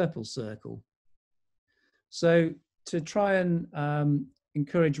purple circle. So to try and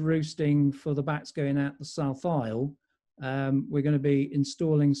encourage roosting for the bats going out the South Aisle, we're going to be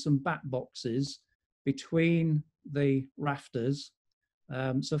installing some bat boxes between the rafters.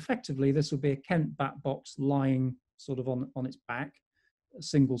 So effectively, this will be a Kent bat box lying sort of on its back, a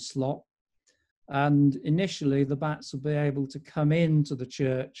single slot. And initially, the bats will be able to come into the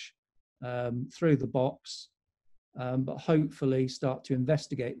church through the box, but hopefully start to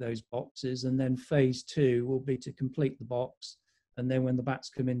investigate those boxes. And then phase 2 will be to complete the box. And then when the bats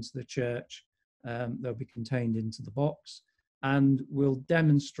come into the church, they'll be contained into the box. And we'll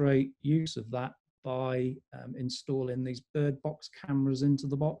demonstrate use of that by installing these bird box cameras into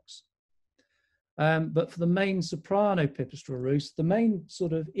the box. But for the main soprano pipistrelle roost, the main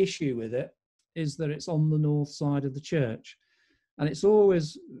sort of issue with it is that it's on the north side of the church. And it's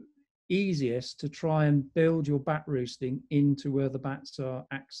always easiest to try and build your bat roosting into where the bats are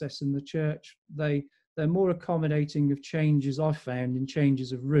accessing the church. They're more accommodating of changes, I've found, in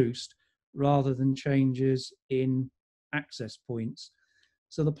changes of roost rather than changes in access points.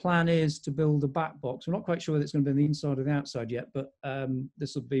 So the plan is to build a bat box. We're not quite sure whether it's going to be on the inside or the outside yet, but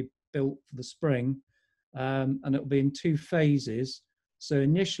this will be built for the spring, and it'll be in 2 phases. So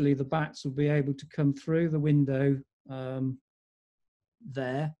initially the bats will be able to come through the window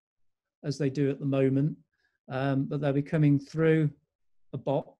there, as they do at the moment, but they'll be coming through a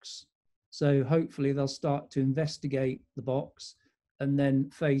box. So hopefully they'll start to investigate the box, and then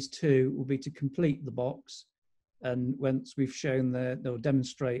phase 2 will be to complete the box. And once we've shown they'll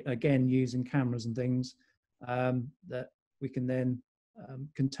demonstrate, again, using cameras and things, that we can then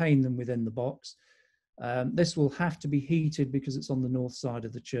contain them within the box. This will have to be heated because it's on the north side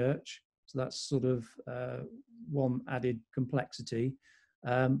of the church. So that's sort of one added complexity.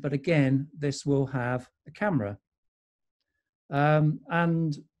 But again, this will have a camera.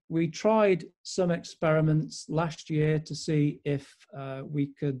 And we tried some experiments last year to see if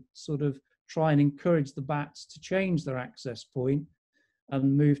we could sort of try and encourage the bats to change their access point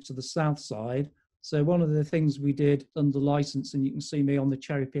and move to the south side. So one of the things we did under license, and you can see me on the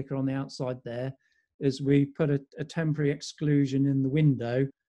cherry picker on the outside there, is we put a temporary exclusion in the window,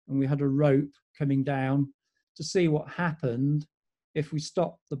 and we had a rope coming down to see what happened if we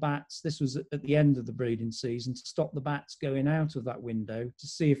stopped the bats. This was at the end of the breeding season, to stop the bats going out of that window to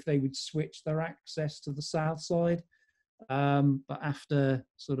see if they would switch their access to the south side. But after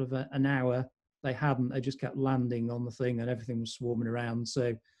sort of an hour, they hadn't. They just kept landing on the thing and everything was swarming around.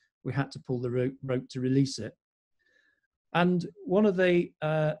 So we had to pull the rope to release it. And one of the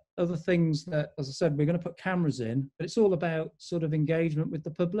other things that, as I said, we're going to put cameras in, but it's all about sort of engagement with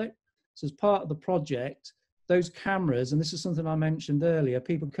the public. So as part of the project, those cameras, and this is something I mentioned earlier,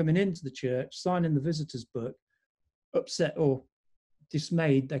 people coming into the church, signing the visitor's book, upset or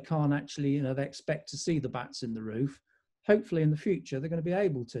dismayed, they can't actually, they expect to see the bats in the roof. Hopefully in the future, they're going to be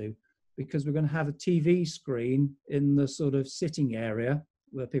able to, because we're going to have a TV screen in the sort of sitting area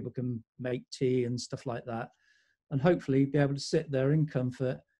where people can make tea and stuff like that, and hopefully be able to sit there in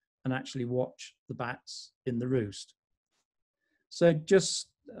comfort and actually watch the bats in the roost. So just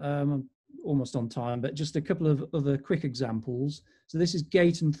almost on time, but just a couple of other quick examples. So this is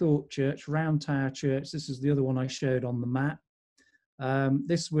Gayton Thorpe Church, Round Tower Church. This is the other one I showed on the map.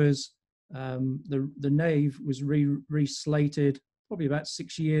 This was, the nave was re-slated probably about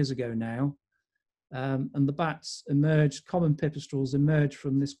 6 years ago now. And the bats emerged, common pipistrelles emerged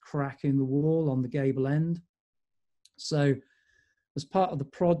from this crack in the wall on the gable end. So as part of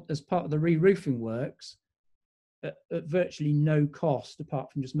the re-roofing works, at virtually no cost,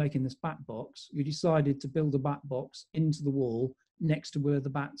 apart from just making this bat box, we decided to build a bat box into the wall next to where the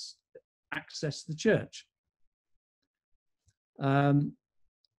bats access the church. And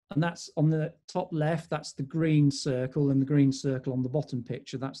that's on the top left, that's the green circle, and the green circle on the bottom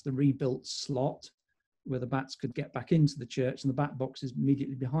picture, that's the rebuilt slot where the bats could get back into the church, and the bat box is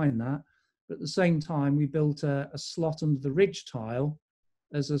immediately behind that. But at the same time, we built a slot under the ridge tile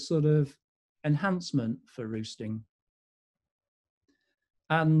as a sort of enhancement for roosting.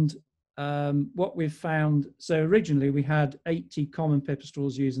 And what we've found, so originally we had 80 common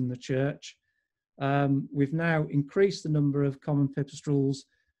pipistrelles using the church. We've now increased the number of common pipistrelles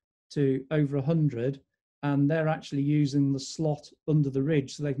to over 100, and they're actually using the slot under the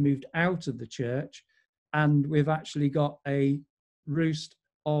ridge, so they've moved out of the church, and we've actually got a roost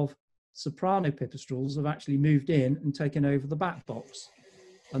of soprano pipistrelles have actually moved in and taken over the bat box.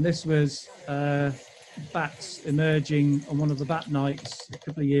 And this was bats emerging on one of the bat nights a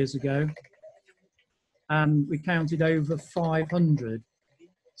couple of years ago, and we counted over 500.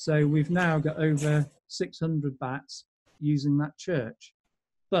 So we've now got over 600 bats using that church.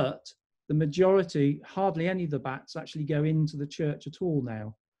 But the majority, hardly any of the bats actually go into the church at all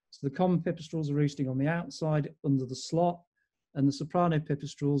now. So the common pipistrelles are roosting on the outside under the slot, and the soprano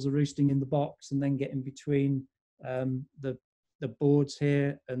pipistrelles are roosting in the box and then getting between the boards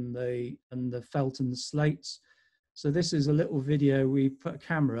here and the felt and the slates. So this is a little video. We put a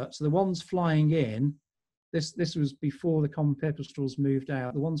camera up. So the ones flying in, this was before the common pipistrelles moved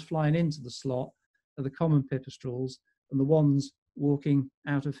out. The ones flying into the slot are the common pipistrelles, and the ones walking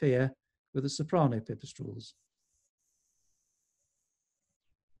out of here were the soprano pipistrelles.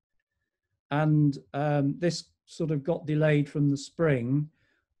 And this sort of got delayed from the spring,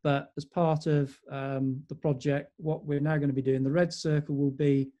 but as part of the project, what we're now going to be doing, the red circle will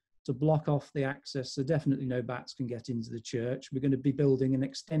be to block off the access, so definitely no bats can get into the church. We're going to be building an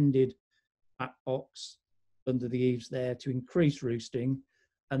extended bat box under the eaves there to increase roosting,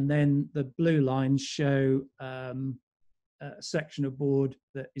 and then the blue lines show a section of board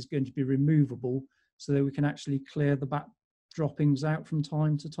that is going to be removable so that we can actually clear the bat droppings out from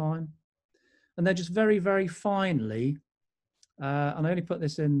time to time. And then just very, very finally, and I only put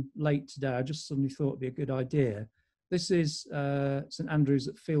this in late today, I just suddenly thought it'd be a good idea. This is St Andrew's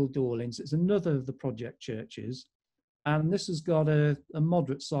at Field Dawlings. It's another of the project churches. And this has got a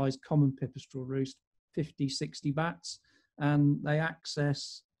moderate sized common pipistrelle roost, 50, 60 bats. And they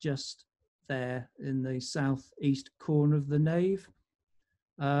access just there in the southeast corner of the nave.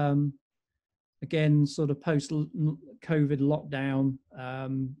 Again, sort of post-COVID lockdown,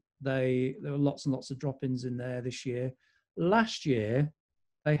 there were lots and lots of drop-ins in there this year. Last year,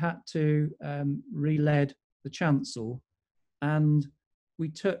 they had to re-lead the chancel, and we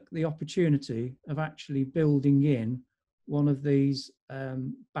took the opportunity of actually building in one of these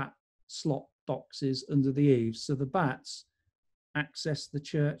bat slot boxes under the eaves, so the bats access the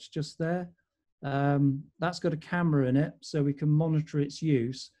church just there. That's got a camera in it, so we can monitor its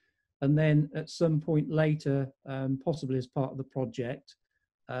use, and then at some point later, possibly as part of the project,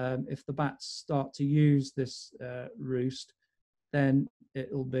 if the bats start to use this roost, then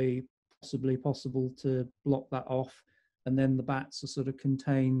it'll be possibly possible to block that off, and then the bats are sort of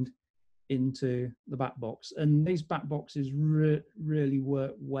contained into the bat box. And these bat boxes really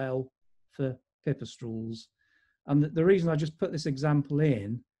work well for pipistrelles. And the reason I just put this example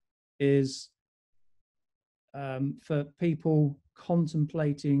in is for people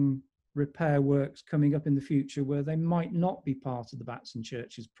contemplating repair works coming up in the future where they might not be part of the Bats in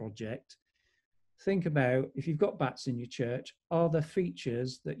Churches project. Think about, if you've got bats in your church, are there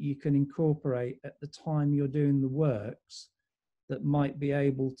features that you can incorporate at the time you're doing the works that might be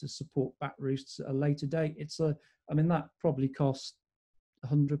able to support bat roosts at a later date? I mean, that probably cost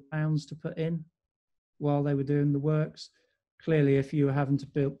 £100 to put in while they were doing the works. Clearly, if you were having to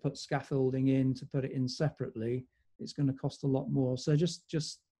put scaffolding in to put it in separately, it's going to cost a lot more. So just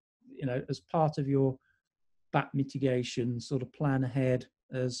you know, as part of your bat mitigation, sort of plan ahead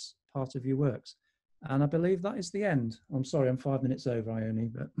as part of your works. And I believe that is the end. I'm sorry, I'm 5 minutes over,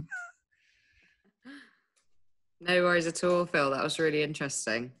 Ione, but... No worries at all, Phil. That was really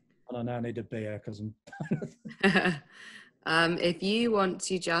interesting. And I now need a beer because I'm... if you want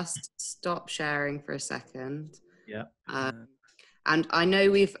to just stop sharing for a second. Yeah. And I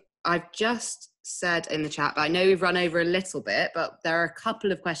know I've just said in the chat, but I know we've run over a little bit, but there are a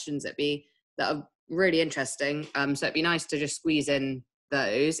couple of questions that are really interesting. So it'd be nice to just squeeze in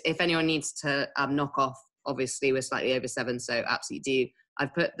those. If anyone needs to knock off, obviously we're slightly over 7, so absolutely do.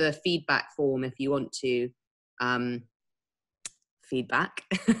 I've put the feedback form if you want to feedback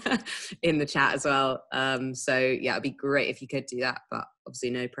in the chat as well. So yeah, it'd be great if you could do that, but obviously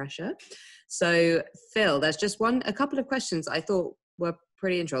no pressure. So Phil, there's just a couple of questions I thought were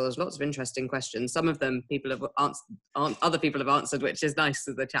pretty interesting. There's lots of interesting questions. Some of them other people have answered, which is nice,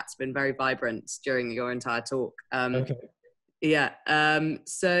 because the chat's been very vibrant during your entire talk. Okay. Yeah.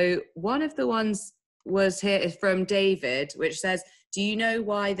 So one of the ones is from David, which says, do you know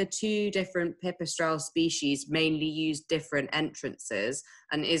why the 2 different pipistrelle species mainly use different entrances?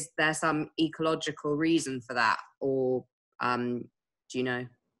 And is there some ecological reason for that? Or do you know?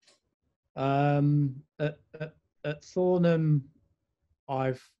 At Thornham,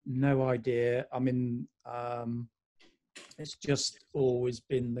 I've no idea. I mean, it's just always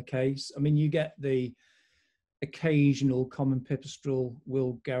been the case. I mean, you get the occasional common pipistrelle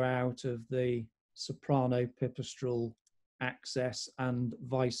will go out of the soprano pipistrelle access and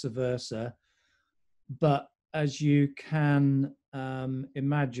vice versa. But as you can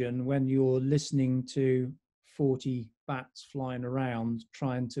imagine, when you're listening to 40 bats flying around,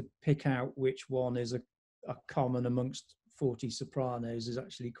 trying to pick out which one is a common amongst 40 sopranos is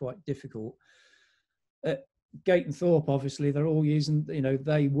actually quite difficult. At Gate and Thorpe, obviously, they're all using,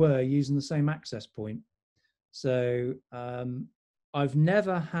 they were using the same access point. So I've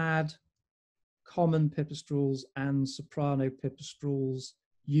never had common pipistrelles and soprano pipistrelles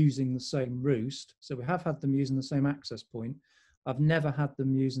using the same roost. So we have had them using the same access point. I've never had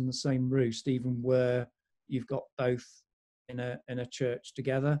them using the same roost, even where you've got both in a church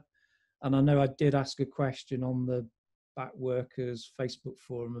together. And I know I did ask a question on the Bat Workers Facebook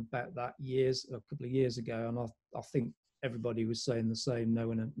forum about that a couple of years ago, and I think everybody was saying the same. No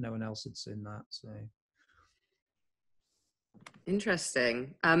one else had seen that. So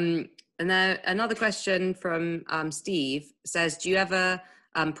interesting. And then another question from Steve says, do you ever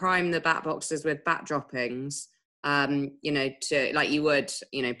prime the bat boxes with bat droppings, to, like you would,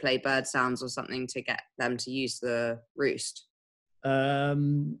 play bird sounds or something to get them to use the roost?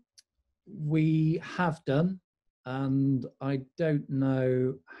 We have done, and I don't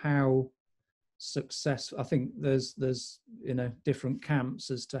know how successful. I think there's different camps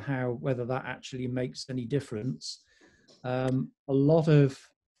as to whether that actually makes any difference. A lot of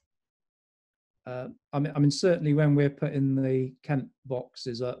I mean, certainly when we're putting the Kent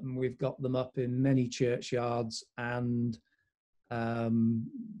boxes up, and we've got them up in many churchyards and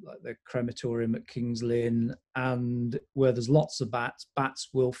like the crematorium at King's Lynn, and where there's lots of bats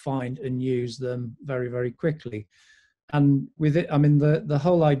will find and use them very, very quickly. And with it, I mean, the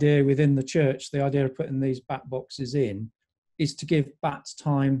whole idea within the church, the idea of putting these bat boxes in, is to give bats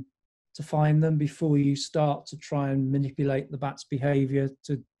time to find them before you start to try and manipulate the bat's behaviour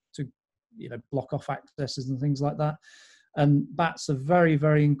to block off accesses and things like that. And bats are very,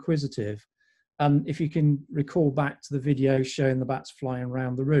 very inquisitive. And if you can recall back to the video showing the bats flying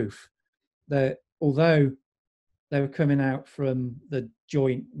around the roof, although they were coming out from the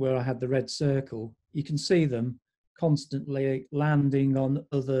joint where I had the red circle, you can see them constantly landing on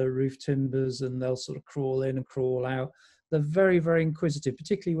other roof timbers, and they'll sort of crawl in and crawl out. They're very, very inquisitive,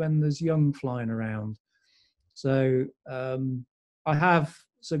 particularly when there's young flying around. So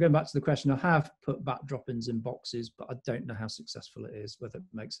so going back to the question, I have put bat drop-ins in boxes, but I don't know how successful it is, whether it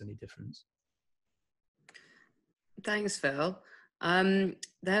makes any difference. Thanks, Phil. There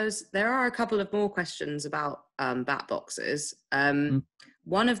are a couple of more questions about bat boxes.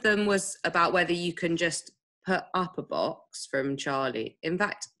 One of them was about whether you can just put up a box from Charlie. In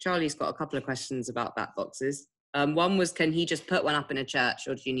fact, Charlie's got a couple of questions about bat boxes. One was, can he just put one up in a church,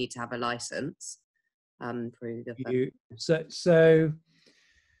 or do you need to have a license? So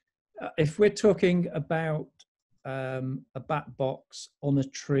if we're talking about a bat box on a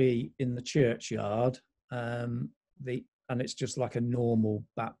tree in the churchyard, and it's just like a normal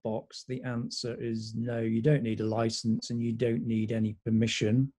bat box, the answer is no, you don't need a license and you don't need any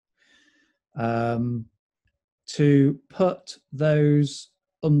permission. To put those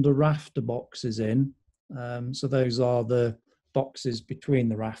under rafter boxes in, so those are the boxes between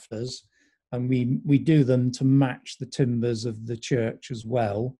the rafters, and we do them to match the timbers of the church as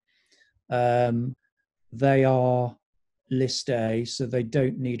well. they are List A, so they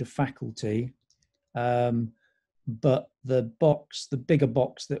don't need a faculty. But the bigger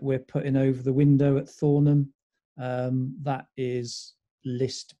box that we're putting over the window at Thornham, that is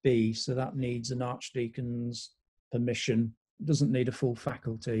List B, so that needs an archdeacon's permission. It doesn't need a full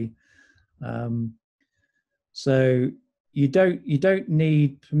faculty. So you don't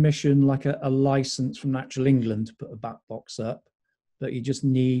need permission like a license from Natural England to put a bat box up, but you just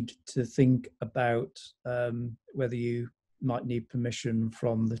need to think about whether you might need permission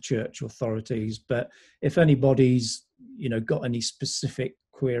from the church authorities. But if anybody's got any specific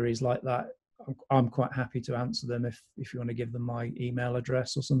queries like that, I'm quite happy to answer them if you want to give them my email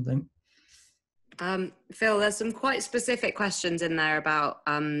address or something. Phil, there's some quite specific questions in there about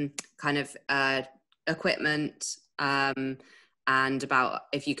kind of equipment and about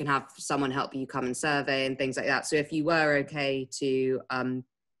if you can have someone help you come and survey and things like that. So if you were okay to,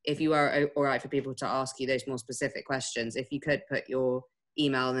 if you were all right for people to ask you those more specific questions, if you could put your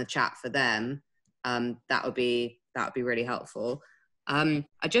email in the chat for them, that would be really helpful. I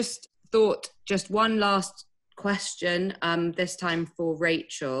just thought just one last question, this time for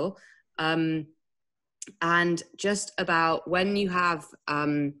Rachel, and just about when you have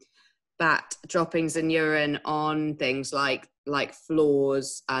bat droppings and urine on things like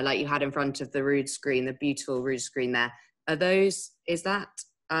floors, like you had in front of the rood screen, the beautiful rood screen there, is that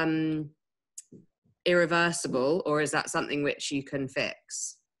irreversible, or is that something which you can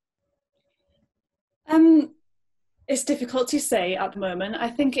fix? It's difficult to say at the moment. I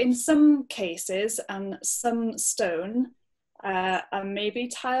think in some cases, and some stone, and maybe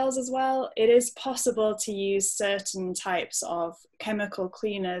tiles as well, it is possible to use certain types of chemical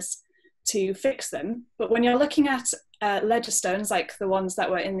cleaners to fix them. But when you're looking at ledger stones, like the ones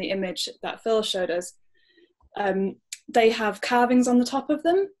that were in the image that Phil showed us, they have carvings on the top of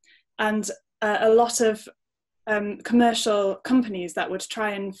them, and a lot of commercial companies that would try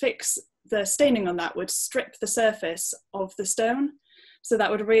and fix the staining on that would strip the surface of the stone. So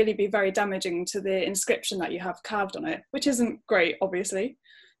that would really be very damaging to the inscription that you have carved on it, which isn't great, obviously.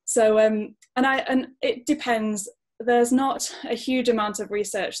 So, and it depends. There's not a huge amount of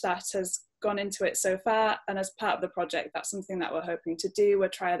research that has gone into it so far. And as part of the project, that's something that we're hoping to do. We're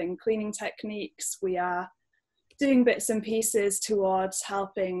trialing cleaning techniques. We are doing bits and pieces towards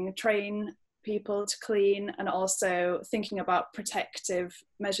helping train people to clean, and also thinking about protective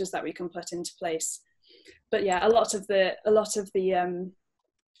measures that we can put into place. But yeah, a lot of the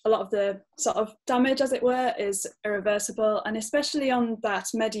sort of damage, as it were, is irreversible, and especially on that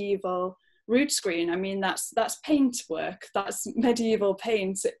medieval rood screen. I mean, that's paint work. That's medieval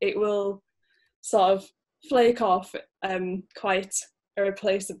paint. It will sort of flake off quite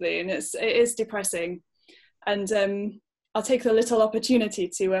irreplaceably, and it is depressing. And I'll take the little opportunity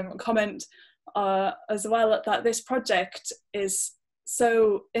to comment as well that this project is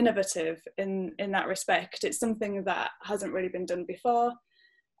so innovative in that respect. It's something that hasn't really been done before,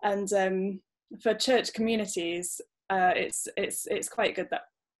 and for church communities, it's quite good that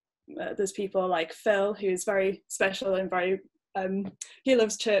there's people like Phil, who's very special and very he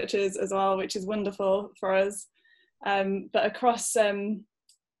loves churches as well, which is wonderful for us. But across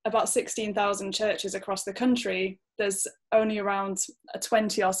about 16,000 churches across the country, there's only around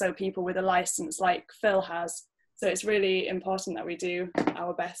 20 or so people with a license like Phil has. So it's really important that we do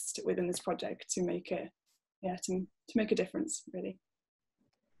our best within this project to make it, to make a difference, really.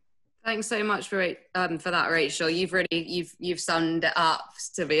 Thanks so much for that, Rachel. You've summed it up,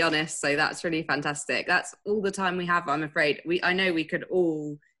 to be honest. So that's really fantastic. That's all the time we have, I'm afraid. I know we could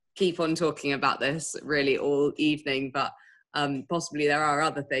all keep on talking about this really all evening, but possibly there are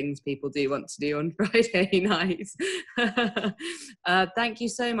other things people do want to do on Friday nights. Thank you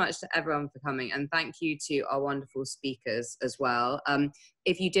so much to everyone for coming, and thank you to our wonderful speakers as well.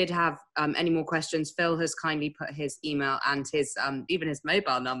 If you did have any more questions, Phil has kindly put his email and his even his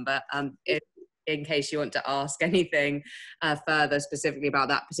mobile number in case you want to ask anything further specifically about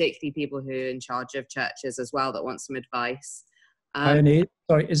that, particularly people who are in charge of churches as well that want some advice.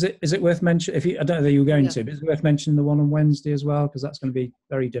 Sorry, is it worth mentioning? I don't know that you were going to, but is it worth mentioning the one on Wednesday as well? Because that's going to be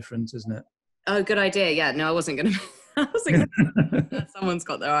very different, isn't it? Oh, good idea. Yeah, no, I wasn't going to. Someone's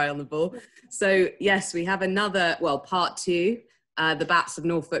got their eye on the ball. So yes, we have another, part 2. The Bats of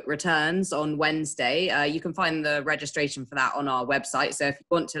Norfolk returns on Wednesday. You can find the registration for that on our website. So if you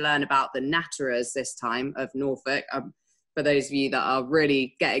want to learn about the natterers this time of Norfolk, for those of you that are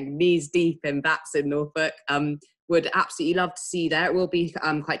really getting knees deep in bats in Norfolk, would absolutely love to see you there. It will be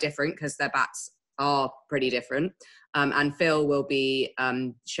quite different because their bats are pretty different. And Phil will be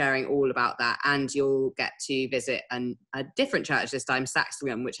sharing all about that, and you'll get to visit a different church this time,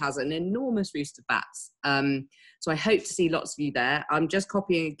 Saxtingham, which has an enormous roost of bats. So I hope to see lots of you there. I'm just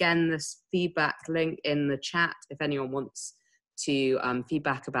copying again this feedback link in the chat if anyone wants to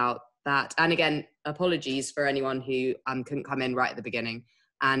feedback about that. And again, apologies for anyone who couldn't come in right at the beginning.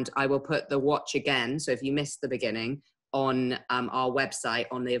 And I will put the watch again, so if you missed the beginning, on our website,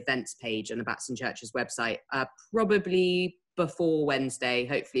 on the events page on the Bats and Churches website, probably before Wednesday,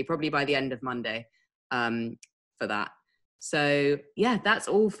 hopefully, probably by the end of Monday, for that. So yeah, that's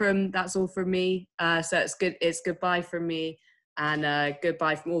all from me. So it's goodbye from me, and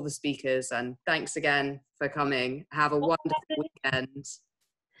goodbye from all the speakers, and thanks again for coming. Have a wonderful weekend.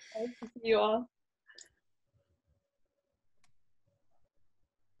 Thank you all.